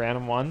pick the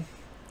random one,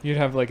 you'd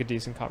have like a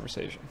decent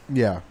conversation.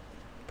 Yeah,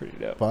 Pretty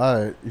dope.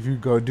 but if you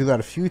go do that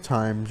a few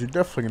times, you're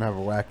definitely gonna have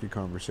a wacky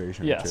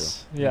conversation.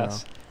 Yes, too, you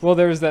yes. Well,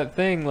 there was that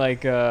thing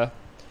like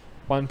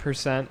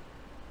 1%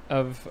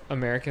 of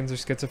Americans are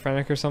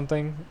schizophrenic or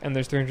something, and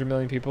there's 300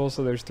 million people,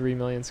 so there's 3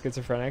 million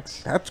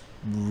schizophrenics. That's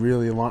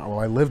really long. Well,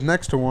 I lived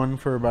next to one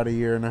for about a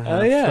year and a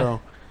half. yeah.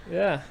 So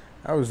Yeah,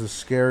 that was the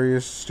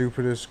scariest,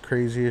 stupidest,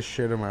 craziest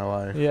shit of my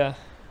life. yeah.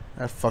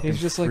 That fucking He's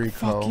just like, freak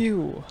fuck hoe.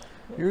 you.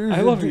 You're I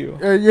the love d- you.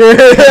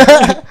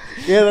 Yeah,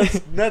 yeah.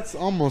 That's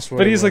almost what.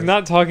 But it he's like was.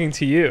 not talking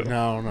to you.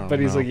 No. But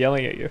he's no. like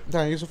yelling at you.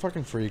 No, he's a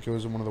fucking freak. It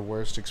was one of the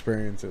worst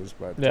experiences.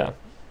 But Yeah.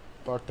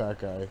 fuck that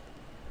guy.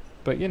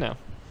 But you know,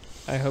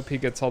 I hope he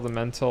gets all the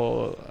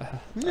mental.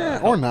 Yeah,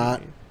 help or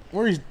not.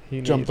 Or he's He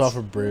jumped needs. off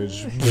a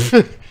bridge.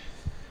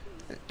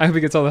 I hope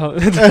he gets all the help.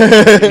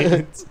 he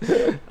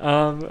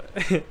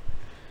needs.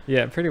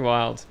 Yeah, pretty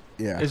wild.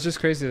 Yeah. It's just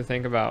crazy to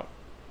think about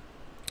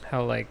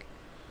how, like,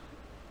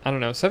 I don't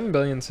know, 7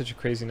 billion is such a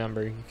crazy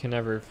number. You can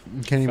never.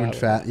 You can't even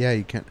fathom. Yeah,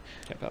 you can't.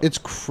 Keep up. It's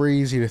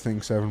crazy to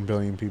think 7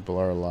 billion people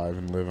are alive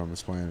and live on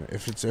this planet.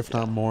 If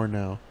not more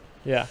now.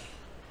 Yeah,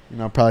 You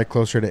know, probably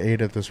closer to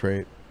 8 at this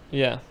rate.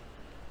 yeah,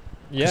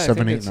 yeah.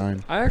 7, 8, it's-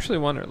 9. I actually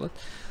wonder.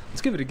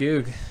 Let's give it a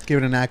goog.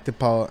 Give it an active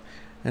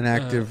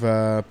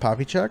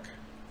poppy check.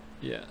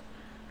 Yeah.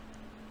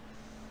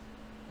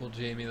 We'll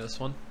Jamie this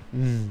one.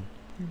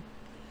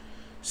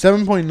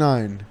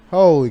 7.9.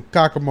 Holy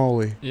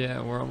cockamole.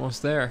 Yeah, we're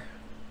almost there.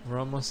 We're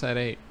almost at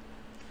 8.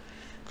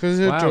 Cause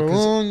Wow, it's a 'cause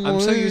long I'm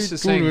so way used to to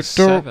saying the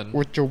 7. top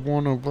What you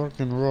wanna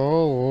fucking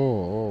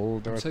roll?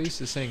 I'm That's, so used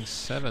to saying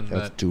 7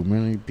 that's that. too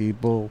many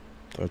people.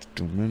 That's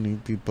too many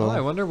people. Oh, I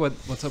wonder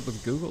what's up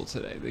with Google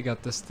today. They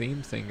got this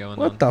theme thing going on.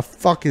 What the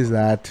fuck is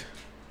that?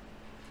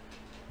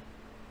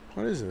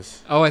 What is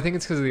this? Oh, I think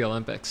it's because of the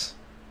Olympics.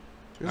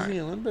 This is Alright. the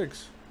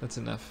Olympics. That's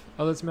enough.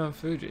 Oh, that's Mount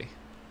Fuji.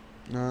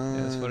 Yeah,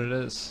 that's what it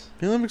is.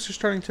 The Olympics are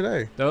starting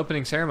today. The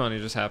opening ceremony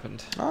just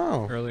happened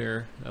Oh,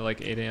 earlier at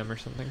like 8 a.m. or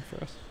something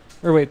for us.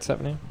 Or wait,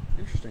 7 a.m.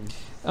 interesting.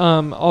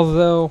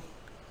 Although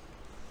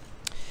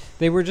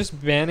they were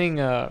just banning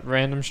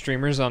random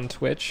streamers on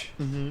Twitch.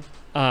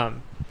 Mm-hmm.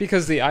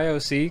 Because the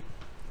IOC,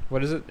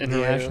 what is it?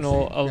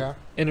 International yeah.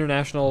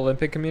 International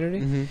Olympic Community.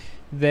 Mm-hmm.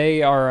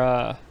 They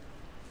are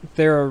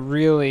they're a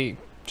really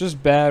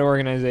just bad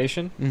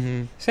organization.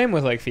 Mm-hmm. Same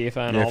with like FIFA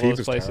and Yeah, all those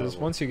FIFA's places. terrible.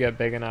 Once you get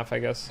big enough, I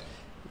guess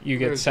you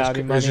get It's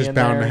Saudi just, money It's just in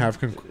bound there. to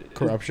have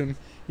corruption.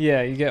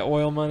 Yeah, you get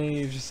oil money.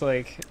 You just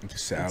like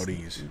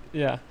Saudis.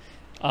 yeah,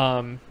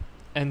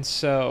 and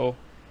so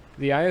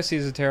the IOC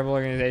is a terrible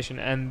organization,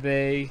 and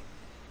they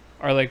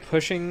are like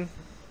pushing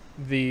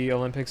the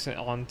Olympics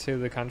onto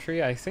the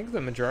country. I think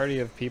the majority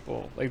of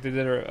people, like they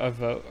did a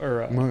vote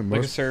or like a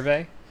Most-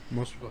 survey.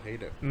 Most people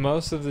hate it.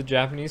 Most of the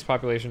Japanese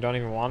population don't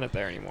even want it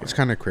there anymore. It's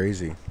kind of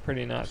crazy,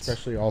 Pretty nuts.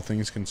 especially all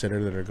things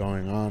considered that are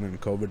going on,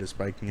 and COVID is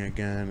spiking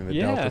again, and the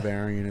Yeah. Delta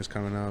variant is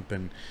coming up,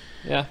 and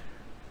Yeah,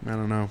 I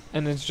don't know.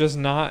 and it's just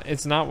not.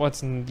 It's not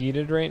what's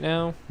needed right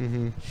now.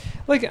 Mm-hmm.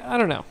 Like I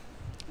don't know.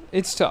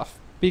 It's tough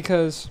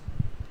because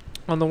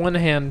on the one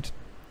hand,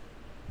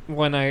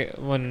 when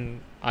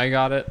I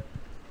got it,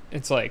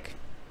 it's like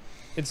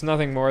it's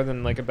nothing more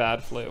than like a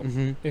bad flu.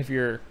 Mm-hmm. If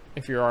you're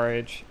our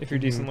age, if you're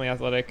Mhm. decently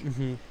athletic,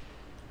 Mm-hmm.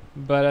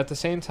 but at the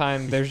same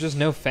time, there's just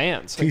no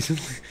fans. Like,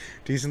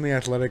 Decently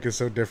athletic is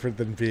so different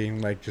than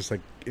being like just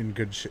like in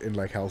good and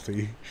like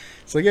healthy.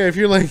 It's like, yeah, if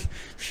you're like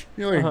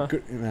Uh-huh.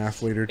 good, an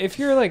athlete or if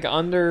you're like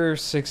under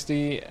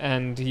 60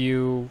 and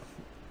you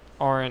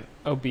aren't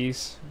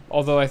obese,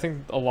 although I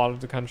think a lot of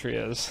the country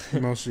is,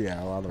 mostly,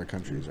 yeah, a lot of the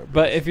countries are.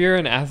 but if you're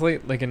an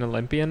athlete, like an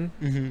Olympian,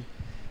 Mm-hmm.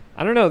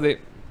 I don't know.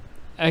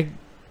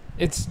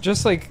 It's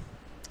just like.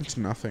 It's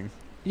nothing.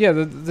 Yeah,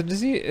 the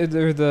disease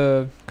or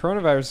the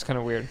coronavirus is kind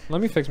of weird.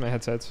 Let me fix my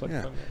headset. So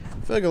Yeah.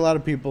 I feel like a lot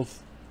of people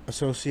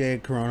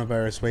associate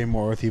coronavirus way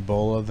more with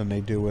Ebola than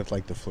they do with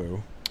like the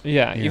flu.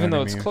 Yeah, You even know though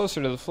what I it's mean?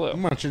 closer to the flu.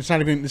 Much. It's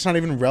not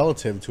even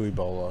relative to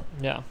Ebola,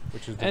 Yeah,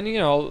 which is and you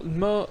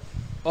know,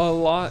 a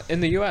lot in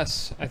the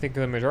U.S. I think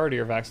the majority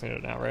are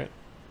vaccinated now, right?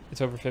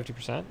 It's over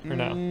 50% or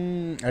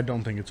no? I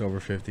don't think it's over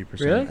 50%.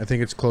 Really? I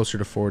think it's closer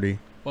to 40.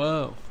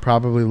 Whoa.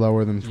 Probably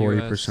lower than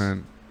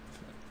 40%.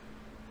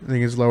 I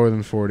think it's lower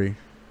than 40.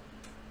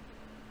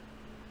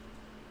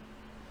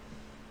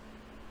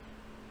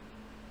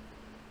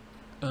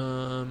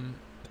 Um,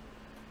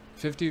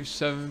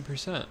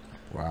 57%.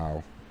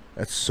 Wow.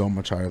 That's so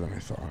much higher than I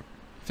thought.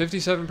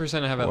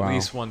 57% have at Wow.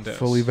 least one dose.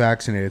 Fully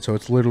vaccinated, so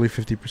it's literally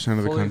 50%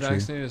 of the Fully country.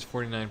 vaccinated is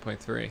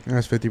 49.3.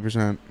 That's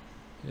 50%.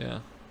 Yeah.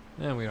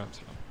 Yeah, we don't have to.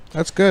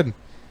 That's good.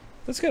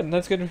 That's good.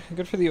 That's good.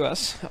 Good for the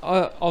U.S.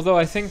 Although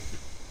I think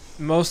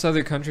most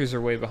other countries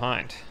are way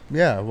behind.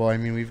 Yeah, well, I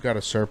mean, we've got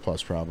a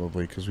surplus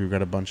probably because we've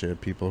got a bunch of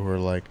people who are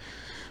like,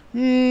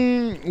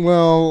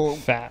 well,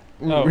 Fat.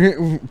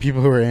 Oh.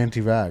 people who are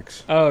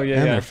anti-vax. Oh yeah.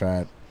 And Yeah. they're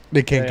fat.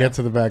 They can't Yeah, get yeah.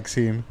 to the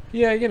vaccine.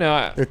 Yeah. You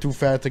know, They're too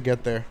fat to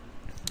get there.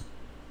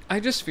 I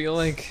just feel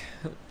like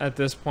at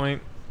this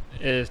point,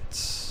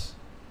 it's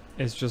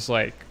just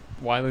like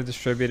widely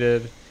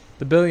distributed.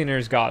 The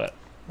billionaires got it.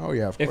 Oh,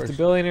 yeah, of If course. the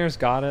billionaires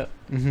got it,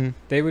 Mm-hmm.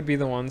 they would be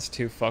the ones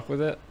to fuck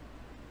with it.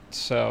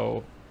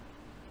 So,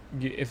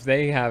 if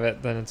they have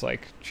it, then it's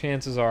like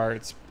chances are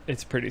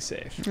it's pretty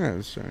safe.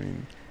 Yes, I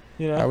mean,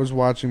 You know? I was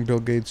watching Bill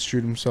Gates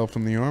shoot himself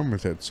in the arm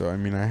with it, so, I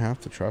mean, I have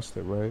to trust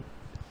it, right?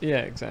 Yeah,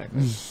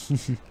 exactly.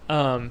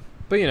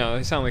 But you know,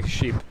 they sound like a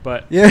sheep.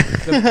 But Yeah.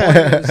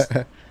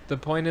 the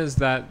point is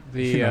that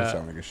You don't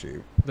sound like a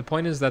sheep. the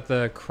point is that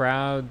the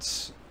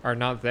crowds are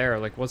not there.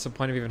 Like, what's the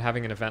point of even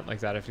having an event like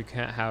that if you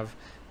can't have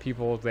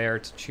people there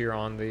to cheer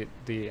on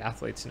the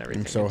athletes and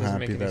everything? I'm so It doesn't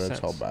happy make that any it's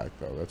all sense. back,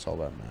 though. That's all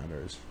that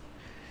matters.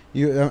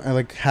 You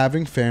like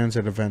having fans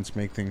at events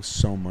make things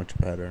so much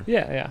better.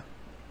 Yeah, yeah.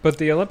 But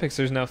the Olympics,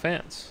 there's no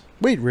fans.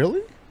 Wait,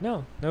 really?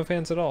 No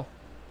fans at all.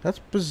 That's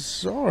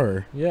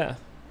bizarre. Yeah,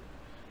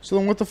 So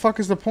then, what the fuck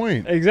is the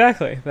point?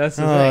 exactly. That's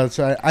the thing.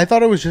 So I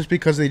thought it was just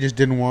because they just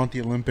didn't want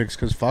the Olympics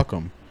because fuck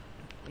them.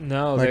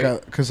 No,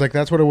 Like, because like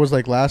that's what it was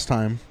like last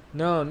time.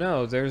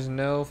 no. There's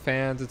no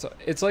fans.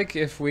 It's like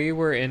if we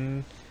were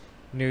in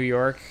New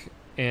York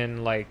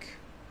in like,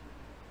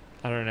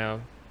 I don't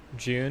know,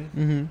 June,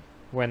 Mm-hmm.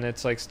 when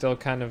it's like still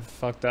kind of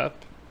fucked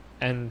up,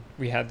 and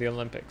we had the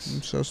Olympics.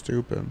 It's so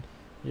stupid.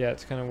 Yeah,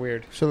 it's kind of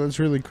weird. So that's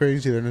really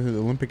crazy that the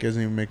Olympic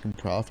isn't even making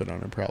profit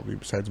on it, probably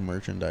besides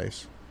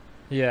merchandise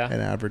Yeah,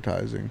 and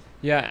advertising.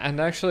 yeah, and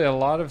actually a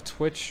lot of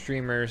Twitch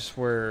streamers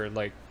were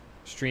like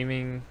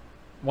streaming.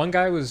 One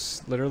guy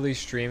was literally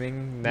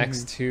streaming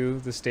next to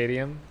the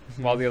stadium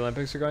while the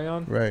Olympics are going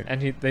on. Right.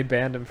 And they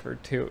banned him for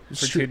 2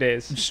 Stre-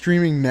 days.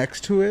 Streaming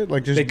next to it,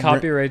 like just They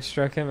copyright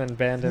struck him and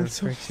banned him That's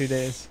for so 2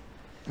 days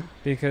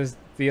because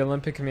the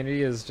Olympic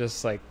community is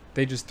just like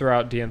they just throw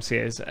out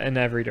DMCA's in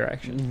every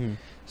direction. Mhm.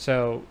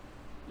 So,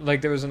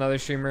 like, there was another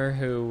streamer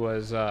who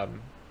was, I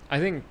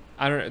don't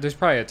know, there's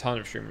probably a ton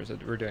of streamers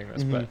that were doing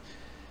this, but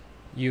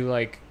you,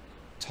 like,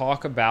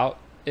 talk about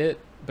it,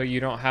 but you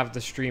don't have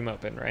the stream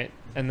open, right?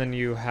 And then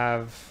you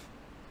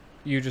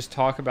just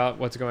talk about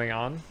what's going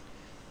on,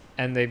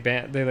 and they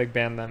ban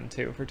them,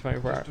 too, for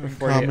 24 hours. Just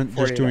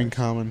 48 doing hours.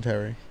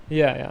 commentary.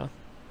 Yeah, yeah.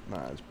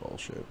 Nah, it's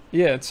bullshit.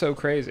 Yeah, it's so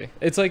crazy.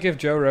 It's like if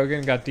Joe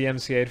Rogan got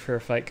DMCA'd for a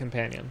fight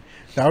companion.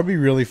 That would be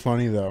really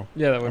funny, though.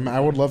 Yeah, that I would. mean,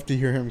 I would love to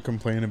hear him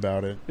complain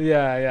about it.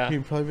 Yeah, yeah.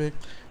 He'd probably be like,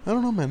 I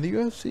don't know, man. The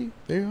UFC,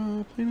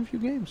 they're playing a few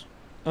games.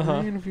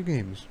 Playing a few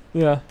games.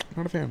 Yeah.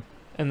 Not a fan.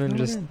 And then Not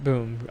just again.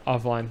 boom,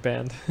 offline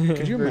banned.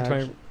 Could you for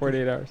imagine?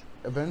 48 hours.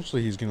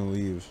 Eventually, he's gonna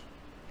leave.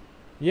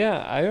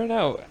 Yeah, I don't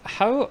know.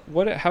 How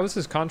is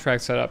his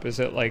contract set up? Is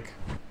it like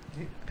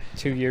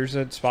 2 years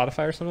at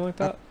Spotify or something like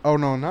that? Oh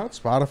no, not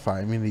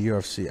Spotify. I mean the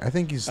UFC. I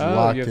think he's Oh,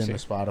 locked UFC. into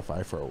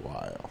Spotify for a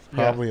while. Yeah.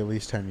 Probably at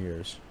least 10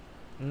 years.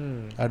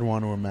 Mm, I'd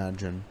want to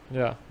imagine.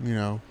 yeah. You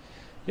know.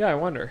 Yeah, I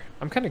wonder.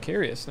 I'm kind of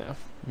curious now.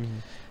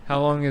 How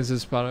long is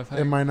his Spotify?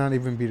 It might not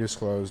even be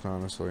disclosed,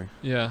 honestly.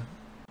 Yeah.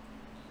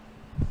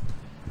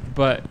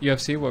 But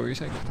UFC, what were you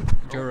saying?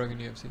 Joe Rogan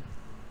UFC.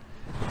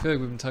 I feel like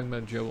we've been talking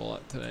about Joe a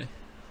lot today.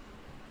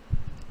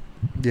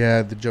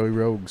 Yeah, the Joey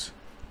Rogues.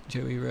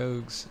 Joey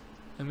Rogues.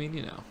 I mean,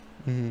 you know.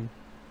 Mm-hmm.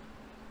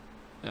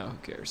 No, who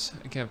cares?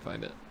 I can't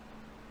find it.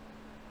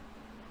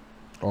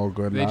 All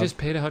good. They lad. just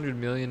paid $100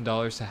 million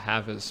to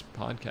have his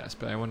podcast,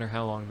 but I wonder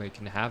how long they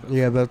can have it.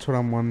 Yeah, that's what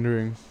I'm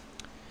wondering.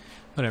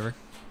 Whatever.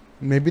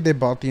 Maybe they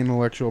bought the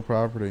intellectual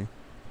property.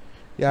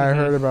 Yeah, I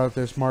heard about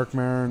this. Mark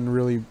Maron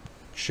really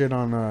shit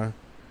on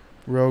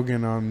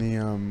Rogan on the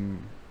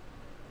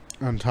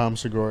on Tom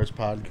Segura's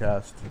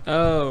podcast.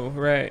 Oh,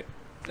 right.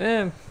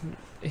 I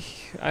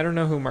don't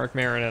know who Mark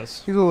Maron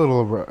is. He's a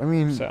little. I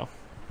mean, So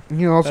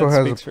he also that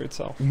has. speaks for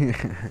itself.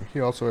 He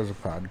also has a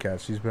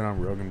podcast. He's been on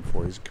Rogan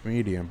before. He's a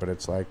comedian, but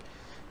it's like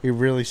he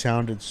really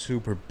sounded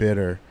super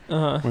bitter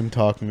when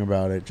talking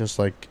about it. Just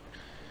like,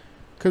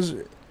 cause,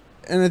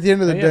 and at the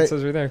end of the Yeah, day, it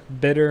says right there.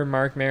 Bitter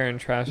Mark Maron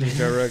trashes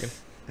Joe Rogan.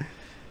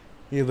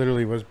 he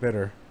literally was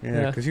bitter. Yeah,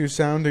 Yeah. because he was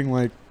sounding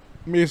like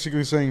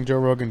basically saying Joe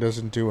Rogan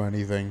doesn't do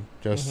anything,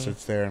 just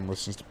sits there and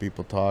listens to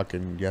people talk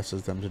and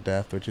yeses them to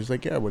death, which is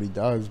like, yeah, what he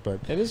does, but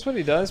It is what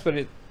he does, but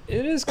it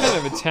is kind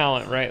of a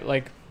talent, right?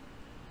 Like,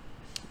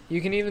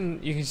 you can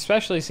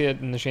especially see it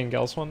in the Shane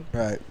Gillis one.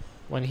 right.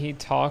 When he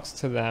talks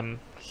to them,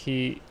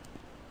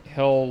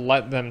 he'll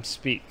let them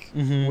speak,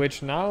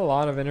 which not a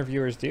lot of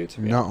interviewers do,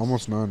 to be No, honest.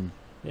 almost none.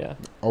 Yeah.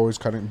 Always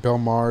cutting. Bill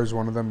Maher is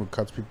one of them who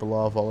cuts people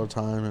off all the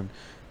time, and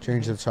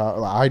Change the top.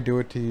 I do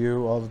it to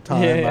you all the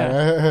time.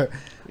 Yeah,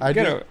 I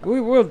do.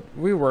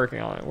 We're working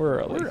on it. We're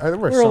early.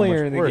 We're so earlier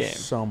much, in the we're game.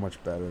 so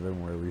much better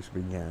than where we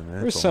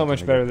began. We're so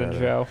much better than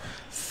Joe.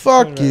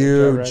 Fuck Joe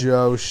you, Red.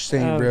 Joe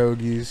St.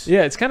 Rogies.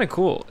 Yeah, it's kind of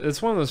cool.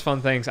 It's one of those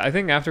fun things. I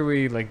think after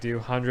we like do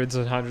hundreds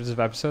and hundreds of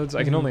episodes,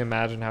 I can only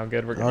imagine how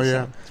good we're gonna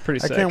sound. It's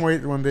pretty I sick. can't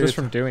wait one day. Just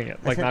from doing it,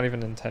 like not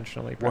even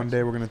intentionally. One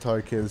day we're gonna tell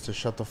our kids to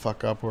shut the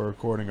fuck up. We're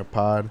recording a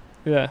pod.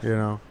 Yeah. You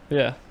know.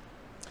 Yeah.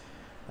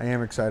 I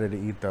am excited to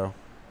eat though.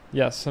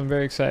 Yes, I'm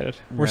very excited.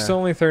 We're Yeah. still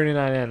only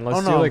 39 in.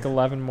 Let's do like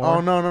 11 more.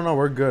 Oh no,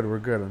 we're good. We're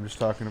good. I'm just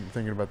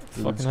thinking about the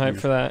food. Fucking hype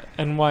for that.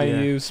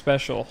 NYU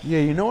special.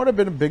 Yeah, you know what I've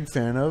been a big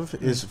fan of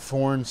is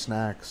foreign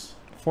snacks.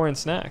 Foreign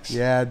snacks.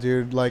 Yeah,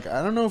 dude. Like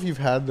I don't know if you've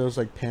had those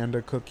like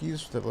panda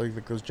cookies that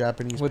like those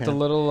Japanese with the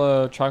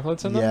little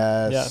chocolates in them.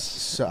 Yes. Yes.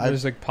 So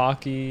there's like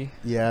Pocky.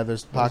 Yeah,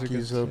 there's Those are Pockies.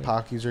 good too.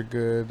 Pockies are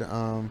good.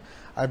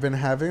 I've been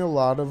having a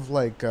lot of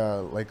like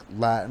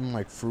Latin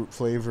like fruit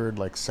flavored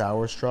like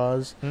sour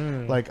straws.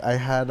 Mm. Like I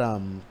had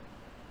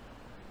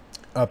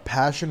a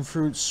passion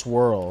fruit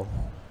swirl.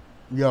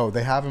 Yo,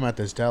 they have them at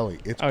this deli.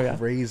 It's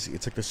crazy.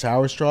 It's like the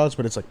sour straws,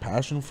 but it's like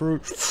passion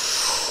fruit.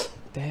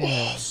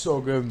 Damn. So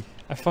good.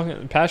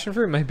 Passion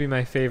fruit might be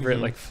my favorite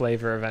like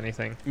flavor of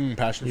anything.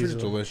 Passion fruit is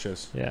Easily.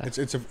 delicious. Yeah.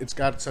 It's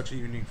got such a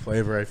unique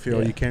flavor. I feel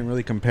Yeah. you can't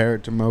really compare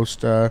it to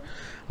most other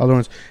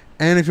ones.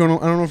 And if you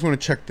want, I don't know if you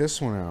want to check this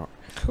one out.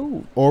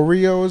 Cool.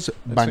 Oreos.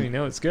 That's when you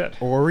know it's good.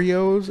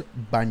 Oreos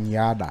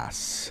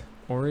bañadas.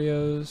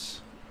 Oreos.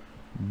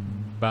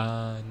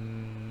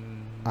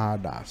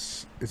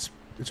 Adas.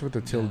 It's with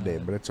the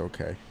tilde, but it's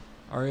okay.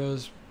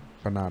 Oreos.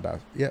 Banadas.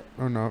 Yeah.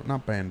 Oh no,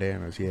 not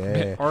bandanas.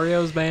 Yeah.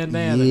 Oreos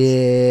bandanas.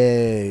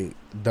 Yeah.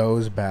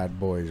 Those bad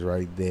boys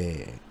right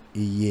there.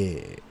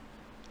 Yeah.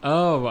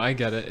 Oh, I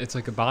get it. It's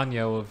like a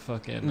baño of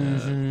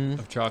fucking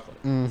of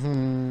chocolate.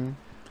 Mm-hmm.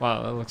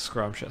 Wow, that looks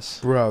scrumptious.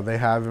 Bro, they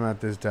have them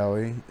at this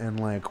deli, and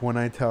like when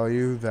I tell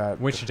you that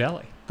Which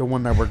deli? the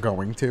one that we're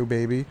going to,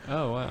 baby.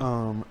 Oh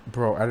wow.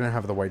 Bro, I didn't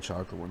have the white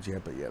chocolate ones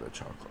yet, but yeah, the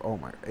chocolate. Oh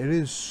my, it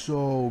is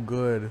so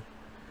good,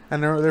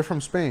 and they're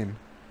from Spain.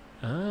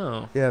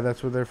 Oh. Yeah,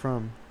 that's where they're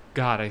from.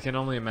 God, I can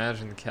only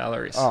imagine the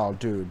calories. Oh,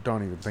 dude,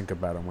 don't even think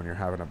about them when you're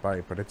having a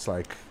bite, but it's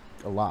like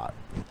a lot,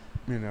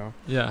 you know.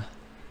 Yeah.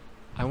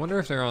 I wonder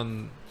if they're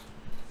on,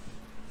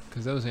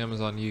 because that was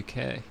Amazon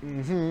UK.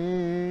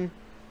 Mm-hmm.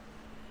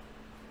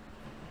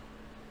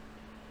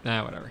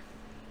 Nah, whatever.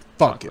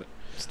 Fuck it.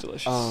 It's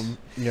delicious.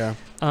 Yeah.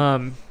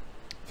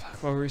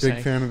 Fuck, what were we saying?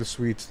 Big fan of the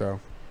sweets, though.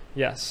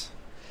 Yes.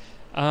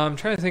 I'm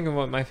trying to think of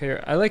what my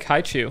favorite. I like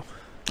Haichu.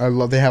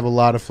 They have a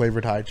lot of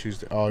flavored high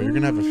chews. Oh, you're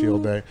gonna have a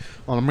field day.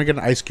 Well, I'm gonna get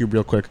an ice cube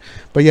real quick.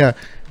 But yeah.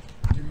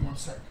 Give me 1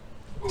 sec.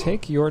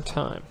 Take your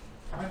time.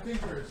 My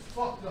finger is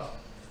fucked up.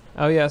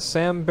 Oh yeah,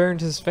 Sam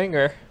burned his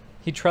finger.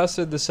 He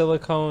trusted the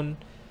silicone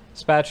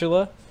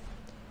spatula,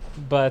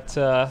 but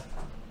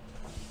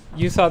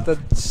you thought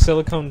that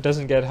silicone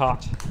doesn't get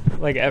hot,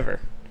 like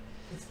ever.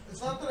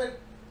 It's not that I.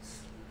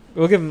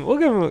 We'll give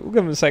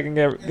him a second.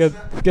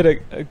 Get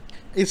a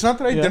It's not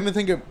that I Yeah. didn't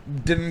think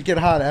it didn't get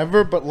hot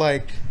ever, but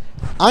like,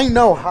 I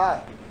know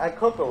hot. I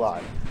cook a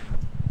lot.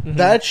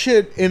 That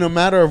shit in a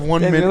matter of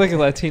 1 Damn, minute. you're like a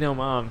Latino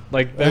mom.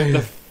 Like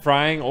the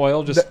frying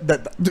oil just.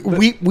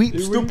 We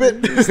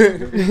stupid.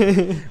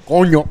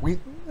 Coño, we.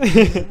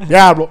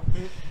 Diablo.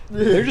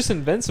 They're just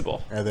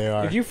invincible. Yeah, they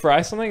are. If you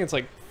fry something, it's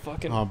like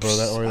fucking. Oh, bro,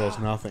 that oil is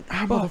nothing.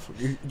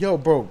 Yo,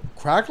 bro,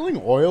 crackling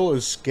oil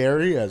is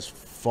scary as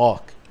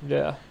fuck.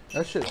 Yeah.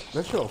 That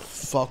shit'll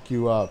fuck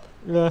you up.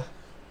 Yeah.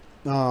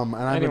 And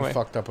I've Anyway. been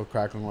fucked up with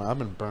crackling oil. I've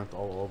been burnt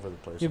all over the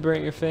place. You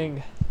burnt your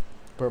finger.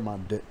 Burnt my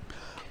dick.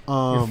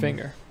 Your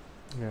finger.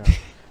 Yeah.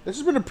 This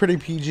has been a pretty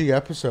PG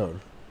episode.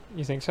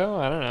 You think so?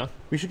 I don't know.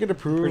 We should get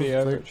approved Pretty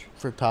average.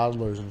 for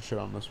toddlers and shit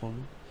on this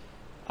one.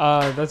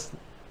 That's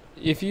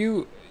if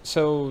you.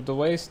 So the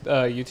way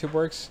YouTube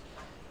works,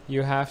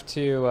 you have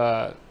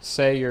to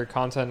say your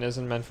content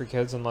isn't meant for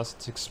kids unless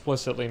it's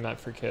explicitly meant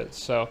for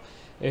kids. So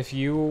if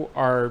you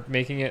are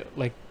making it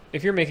like.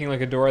 If you're making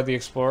like a Dora the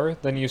Explorer,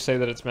 then you say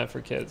that it's meant for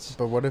kids.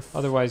 But what if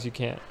Otherwise, you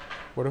can't.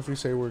 What if we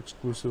say we're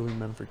exclusively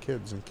meant for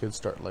kids and kids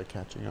start like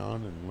catching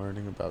on and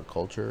learning about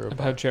culture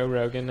About Joe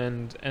Rogan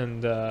and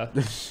and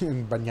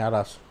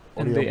bañadas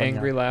and Oreo the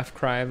angry bañadas. laugh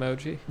cry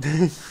emoji.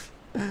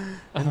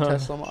 And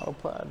Tesla Model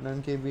Plaid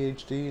and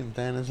NKVHD and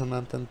Thanos and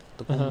nothing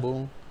to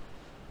boom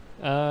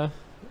boom.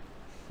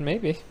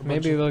 Maybe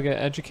they'll get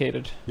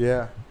educated.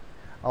 Yeah.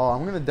 Oh,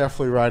 I'm gonna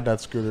definitely ride that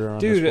scooter around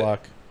Dude, this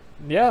block.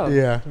 Yeah,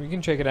 Yeah. we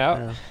can check it out.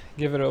 Yeah.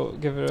 Give it a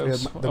Yeah,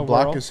 the a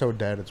block whirl. is so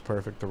dead; it's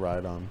perfect to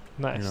ride on.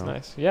 Nice, you know.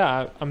 nice.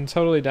 Yeah, I'm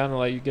totally down to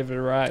let you give it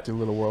a ride. Do a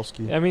little whirl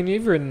ski. I mean,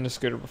 you've ridden a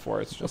scooter before.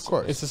 It's just,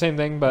 course. it's the same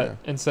thing, but Yeah.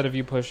 instead of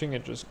you pushing,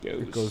 it just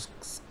goes. It goes.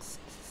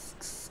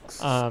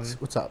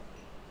 What's up?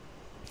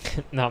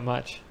 Not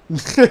much.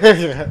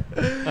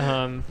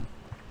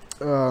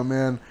 Oh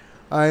man,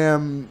 I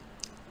am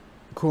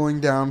cooling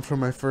down from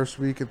my first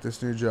week at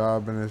this new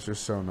job, and it's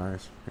just so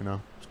nice. You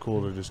know, it's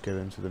cool to just get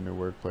into the new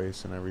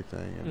workplace and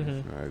everything, and Mhm.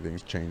 you know,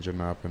 everything's changing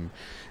up, and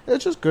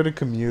it's just good to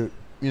commute.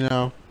 You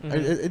know,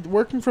 Mhm.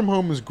 working from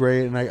home is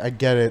great, and I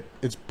get it.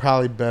 It's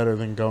probably better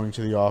than going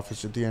to the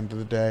office at the end of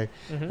the day,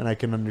 Mhm. and I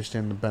can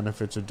understand the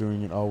benefits of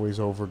doing it always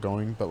over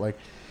going. But like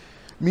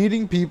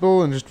meeting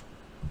people and just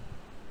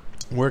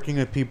working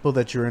with people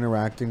that you're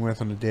interacting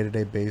with on a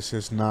day-to-day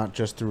basis, not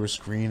just through a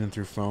screen and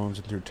through phones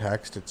and through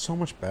text, it's so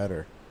much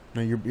better.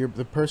 You know, you're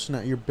the person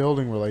that you're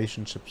building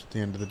relationships at the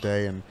end of the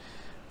day, and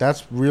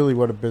that's really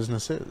what a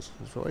business is.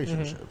 It's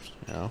relationships.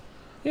 You know.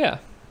 Yeah.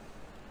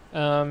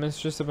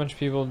 It's just a bunch of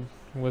people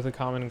with a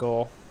common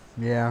goal.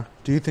 Yeah.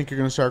 Do you think you're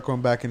going to start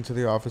going back into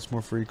the office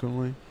more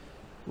frequently?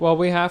 Well,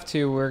 we have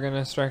to. We're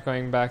gonna start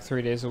going back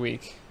 3 days a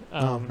week.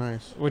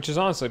 Nice. Which is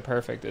honestly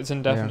perfect. It's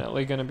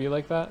indefinitely gonna be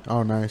like that,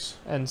 Oh, nice.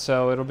 and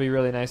so it'll be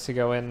really nice to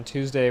go in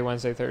Tuesday,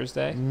 Wednesday,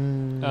 Thursday.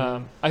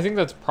 Mm. I think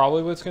that's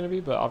probably what it's gonna be,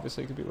 but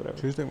obviously it could be whatever.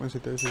 Tuesday, Wednesday,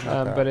 Thursday.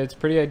 Not bad. But it's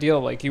pretty ideal.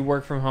 Like you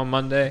work from home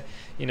Monday,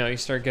 you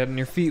start getting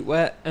your feet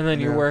wet, and then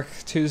you Yeah. work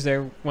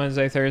Tuesday,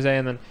 Wednesday, Thursday,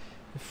 and then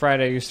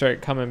Friday you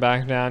start coming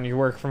back down. You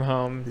work from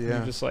home. Yeah.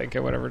 You just like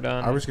get whatever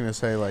done. I was gonna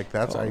say like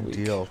that's all week.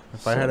 ideal.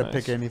 If I So had to nice.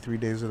 pick any 3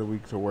 days of the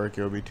week to work,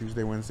 it would be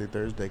Tuesday, Wednesday,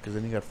 Thursday, because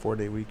then you got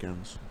 4-day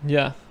weekends.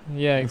 Yeah.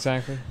 Yeah.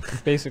 Exactly.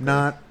 Basically.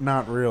 Not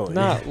really.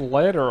 Not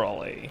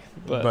literally,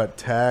 but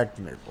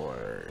technically.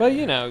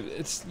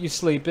 it's you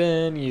sleep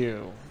in,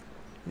 you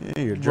Yeah,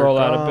 you roll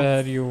jerk out off, of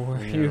bed, you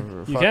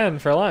fuck- can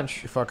for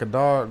lunch. You fuck a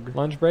dog.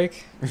 Lunch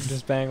break, you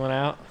just bang one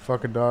out.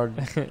 Fuck a dog.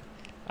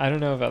 I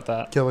don't know about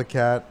that. Kill a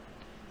cat.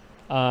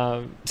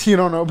 Um, You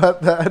don't know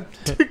about that.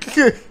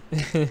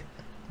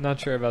 not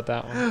sure about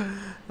that one.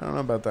 I don't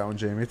know about that one,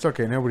 Jamie. It's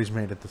okay. Nobody's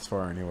made it this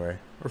far anyway.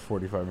 We're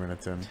 45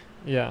 minutes in.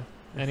 Yeah.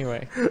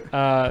 Anyway,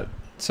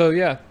 so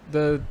yeah,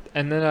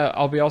 and then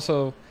I'll be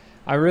also.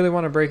 I really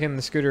want to break in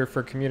the scooter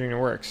for commuting to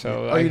work.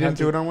 So Oh, you didn't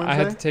do it on I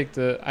had Wednesday? to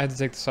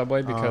take the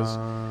subway because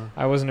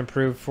I wasn't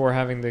approved for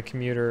having the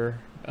commuter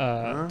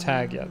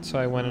tag yet. So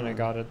I went and I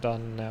got it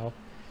done now.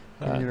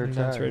 Commuter and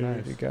that's tag, ready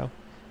nice. to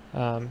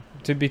go.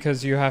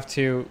 Because you have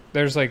to.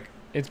 There's like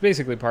it's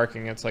basically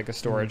parking. It's like a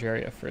storage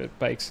area for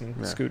bikes and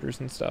Yeah.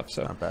 scooters and stuff.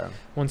 So Not bad.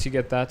 once you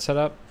get that set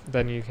up,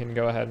 then you can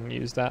go ahead and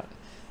use that.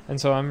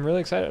 And so I'm really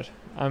excited.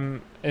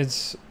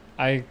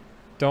 I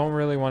don't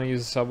really want to use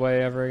the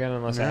subway ever again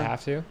unless I Yeah.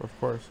 have to. Of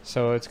course.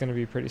 So it's going to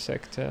be pretty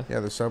sick to. Yeah,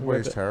 the subway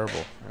is With it.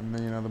 terrible. And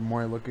then, the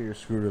more I look at your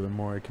scooter, the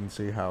more I can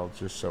see how it's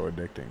just so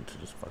addicting to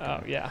just fucking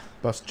Oh yeah,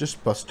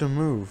 bust a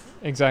move.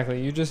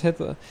 exactly. You just hit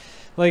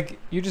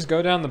you just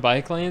go down the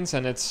bike lanes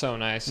and it's so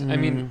nice. I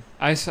mean,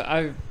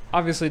 I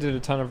obviously did a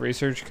ton of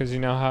research because you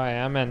know how I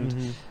am,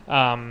 and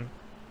Mhm.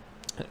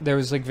 there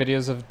was like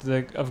videos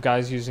of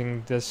guys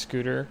using this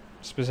scooter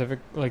specific,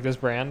 like this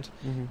brand,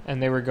 Mhm.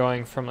 and they were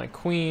going from like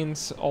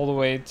Queens all the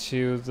way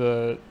to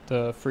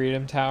the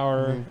Freedom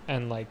Tower, Mhm.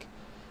 and like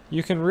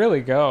you can really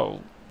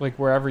go like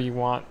wherever you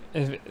want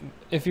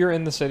if you're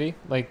in the city,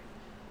 like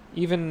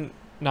even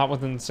not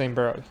within the same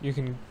borough, you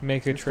can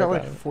make a It's trip got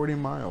like out of it. 40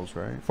 miles,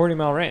 right?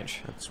 40-mile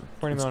range. That's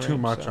 40 it's mile too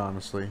range, much, so.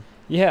 honestly.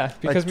 Yeah,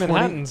 because 20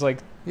 Manhattan's like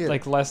Yeah,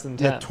 less than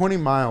 10. 20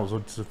 miles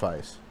would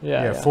suffice.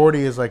 Yeah.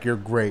 40 is like you're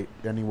great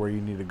anywhere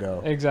you need to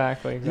go.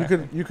 Exactly.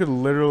 You could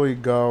literally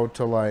go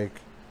to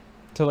like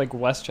to like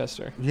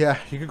Westchester. you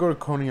could go to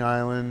Coney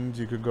Island.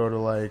 You could go to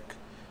like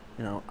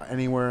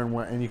anywhere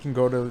and you can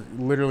go to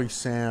literally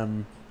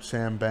Sam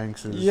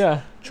Banks's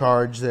Yeah,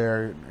 charge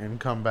there and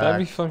come that'd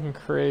be back. fucking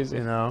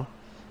crazy.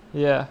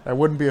 Yeah. That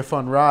wouldn't be a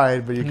fun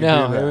ride, but you could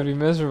No, do it that. would be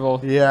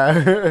miserable.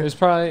 Yeah.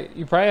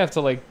 You probably have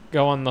to like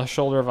go on the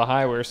shoulder of a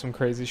highway or some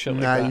crazy shit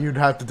like Nah, that. you'd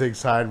have to take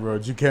side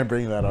roads. You can't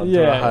bring that onto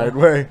Yeah. a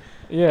highway.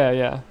 Yeah.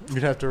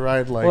 You'd have to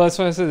ride like Well, that's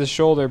why I said the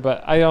shoulder,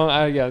 but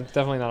yeah, it's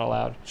definitely not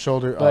allowed.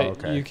 shoulder. But Oh,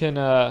 okay. you can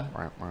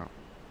Wow.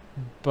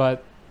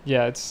 but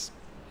yeah, it's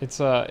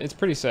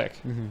pretty sick.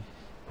 Mm-hmm.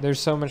 There's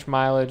so much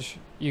mileage.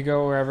 You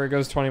go wherever it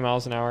goes 20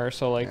 miles an hour,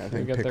 so like Yeah, I you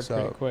think get there picks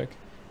pretty up. quick.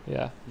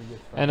 Yeah.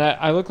 And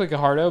I look like a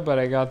hardo, but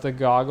I got the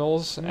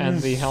goggles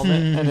and the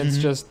helmet, and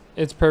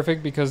it's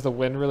perfect because the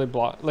wind really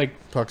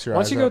Pucks your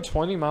once eyes you go up.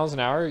 20 miles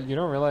an hour, you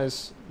don't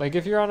realize, like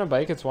if you're on a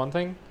bike, it's one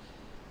thing,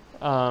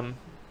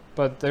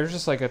 but there's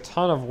just like a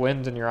ton of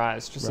wind in your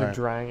eyes, just like Right.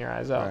 drying your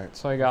eyes out. Right.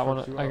 So I got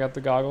Fucks you I up. got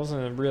the goggles,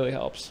 and it really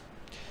helps.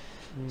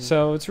 Mm.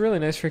 So it's really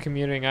nice for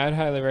commuting. I'd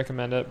highly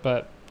recommend it,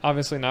 but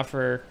obviously not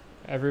for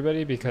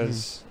everybody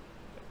because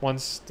Mm-hmm.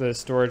 once the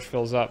storage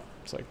fills up,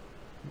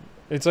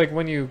 it's like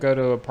when you go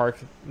to a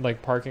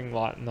parking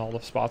lot and all the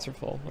spots are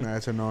full. Like,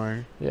 That's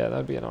annoying. yeah,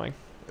 that'd be annoying.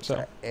 So Ass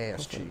hopefully it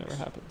cheeks. never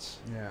happens.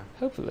 Yeah.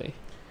 Hopefully.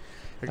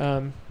 Like-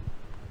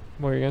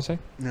 What were you gonna say?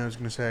 No, I was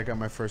gonna say I got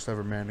my first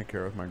ever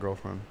manicure with my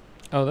girlfriend.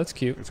 Oh, that's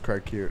cute. It's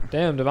quite cute.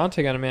 Damn,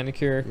 Devontae got a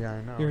manicure. Yeah,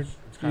 I know. You're-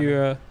 It's kind You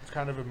of, it's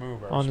kind of a move.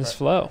 on his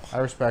flow. I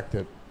respect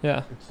it.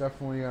 Yeah. It's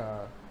definitely You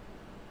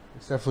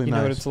nice.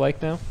 know what it's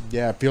like now?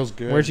 Yeah, it feels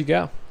good. Where'd you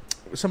go?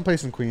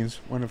 Someplace in Queens.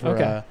 One of her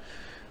Okay.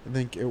 I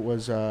think it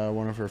was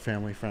one of her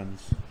family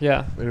friends.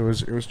 Yeah. It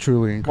was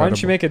truly incredible. Why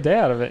didn't you make a day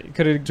out of it? You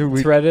could have Dude,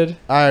 threaded.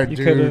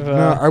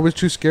 No, I was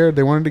too scared.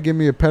 They wanted to give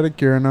me a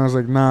pedicure, and I was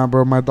like, nah,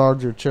 bro, my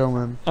dogs are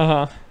chilling.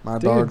 My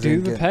Dude, dogs do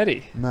ain't the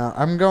petty. Nah,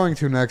 I'm going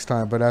to next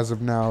time, but as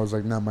of now, I was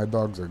like, nah, my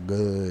dogs are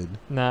good.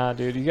 Nah,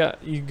 dude,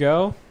 you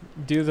go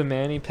do the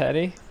mani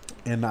petty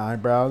And the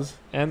eyebrows.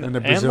 and And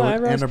the Brazilian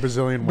eyebrows? and a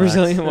Brazilian wax.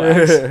 Brazilian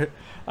wax.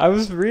 I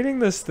was reading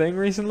this thing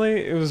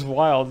recently. It was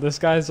wild. This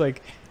guy's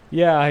like,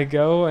 yeah, I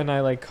go and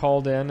I like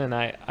called in and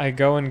I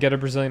go and get a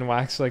Brazilian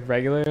wax like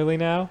regularly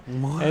now.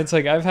 What? And it's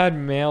like I've had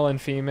male and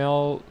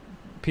female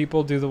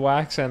people do the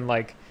wax, and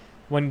like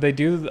when they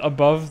do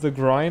above the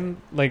groin,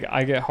 like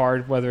I get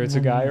hard whether it's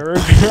a guy or a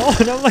girl.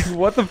 And I'm like,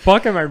 what the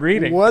fuck am I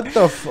reading? What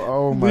the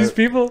oh my These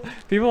people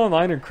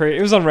online are crazy.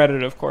 It was on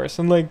Reddit, of course,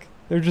 and like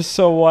they're just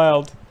so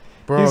wild.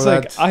 bro, He's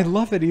like, that's I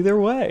love it either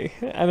way,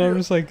 and I'm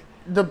just like,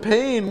 the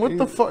pain. What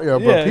the fuck? Yeah,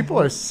 bro, Yeah. people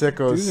are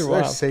sickos. These are They're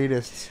wild.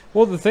 sadists.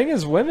 well, the thing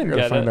is, I women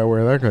gotta get find it. out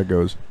where that guy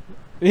goes.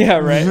 Yeah,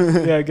 right.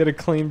 Yeah, get a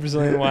clean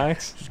Brazilian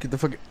wax. Just get the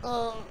fucking.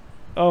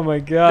 Oh my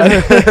god.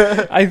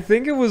 I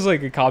think it was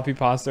like a copy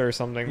pasta or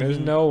something. There's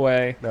Mhm. no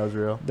way That was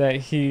real.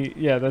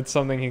 that that's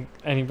something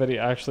anybody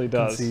actually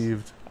does.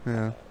 Conceived.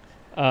 Yeah.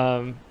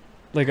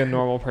 Like a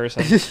normal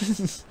person.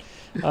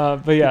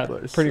 But yeah, People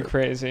are pretty sick.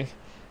 crazy.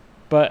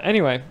 But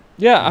anyway,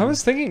 yeah, I Mm.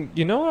 was thinking,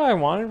 you know what I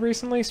wanted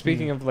recently?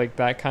 Speaking Mm. of like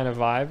that kind of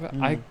vibe,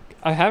 Mm.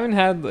 I haven't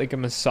had like a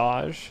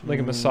massage, like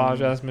a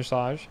massage as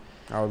massage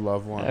I would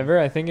love one. ever.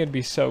 I think it'd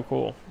be so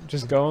cool.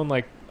 Just going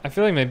like, I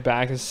feel like my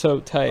back is so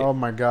tight. Oh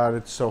my god,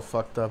 it's so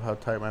fucked up how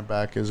tight my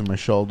back is and my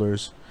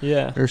shoulders.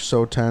 Yeah, They're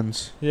so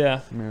tense.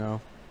 yeah, You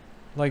know.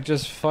 like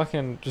just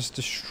fucking just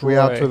destroy. We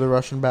out to the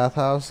Russian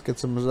bathhouse, get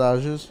some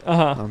massages.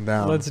 I'm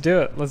down. Let's do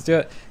it. Let's do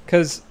it.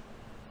 Cause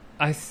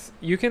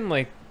you can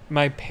like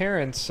my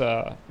parents.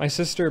 My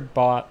sister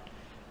bought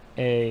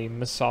a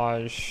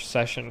massage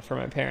session for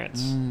my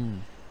parents,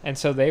 and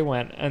so they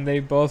went and they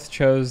both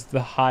chose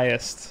the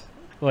highest.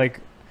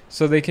 Like,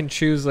 so they can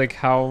choose like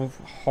how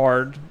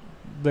hard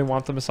they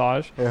want the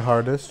massage, The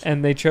hardest.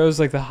 and they chose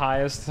like the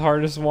highest,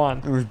 hardest one.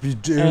 It was,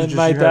 And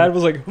my dad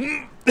was like,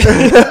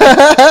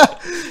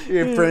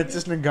 yeah,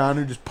 Francis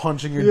Ngannou just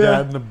punching your Yeah.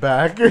 dad in the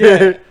back.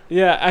 yeah,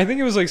 yeah. I think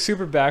it was like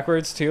super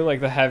backwards too. Like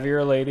the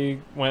heavier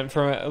lady went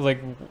from it,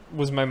 like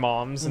was my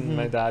mom's, and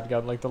my dad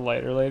got like the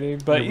lighter lady.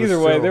 But It was either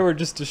way, so- they were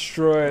just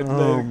destroyed.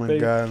 Oh my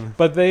god.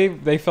 But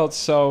they felt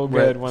so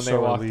good when they so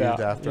walked relieved out.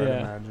 after, I'd Yeah,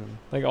 imagine.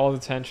 like all the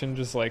tension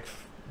just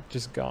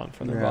gone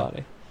from their Yeah.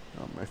 body.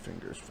 Oh, my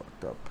finger's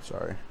fucked up.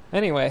 Sorry.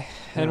 Anyway,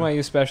 Yeah.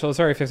 NYU special. It's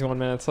already 51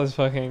 minutes. Let's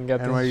fucking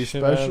get NYU this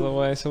shit out of the special.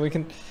 way so we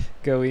can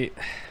go eat.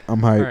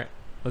 I'm All hyped. right,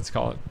 let's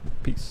call it.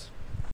 Peace.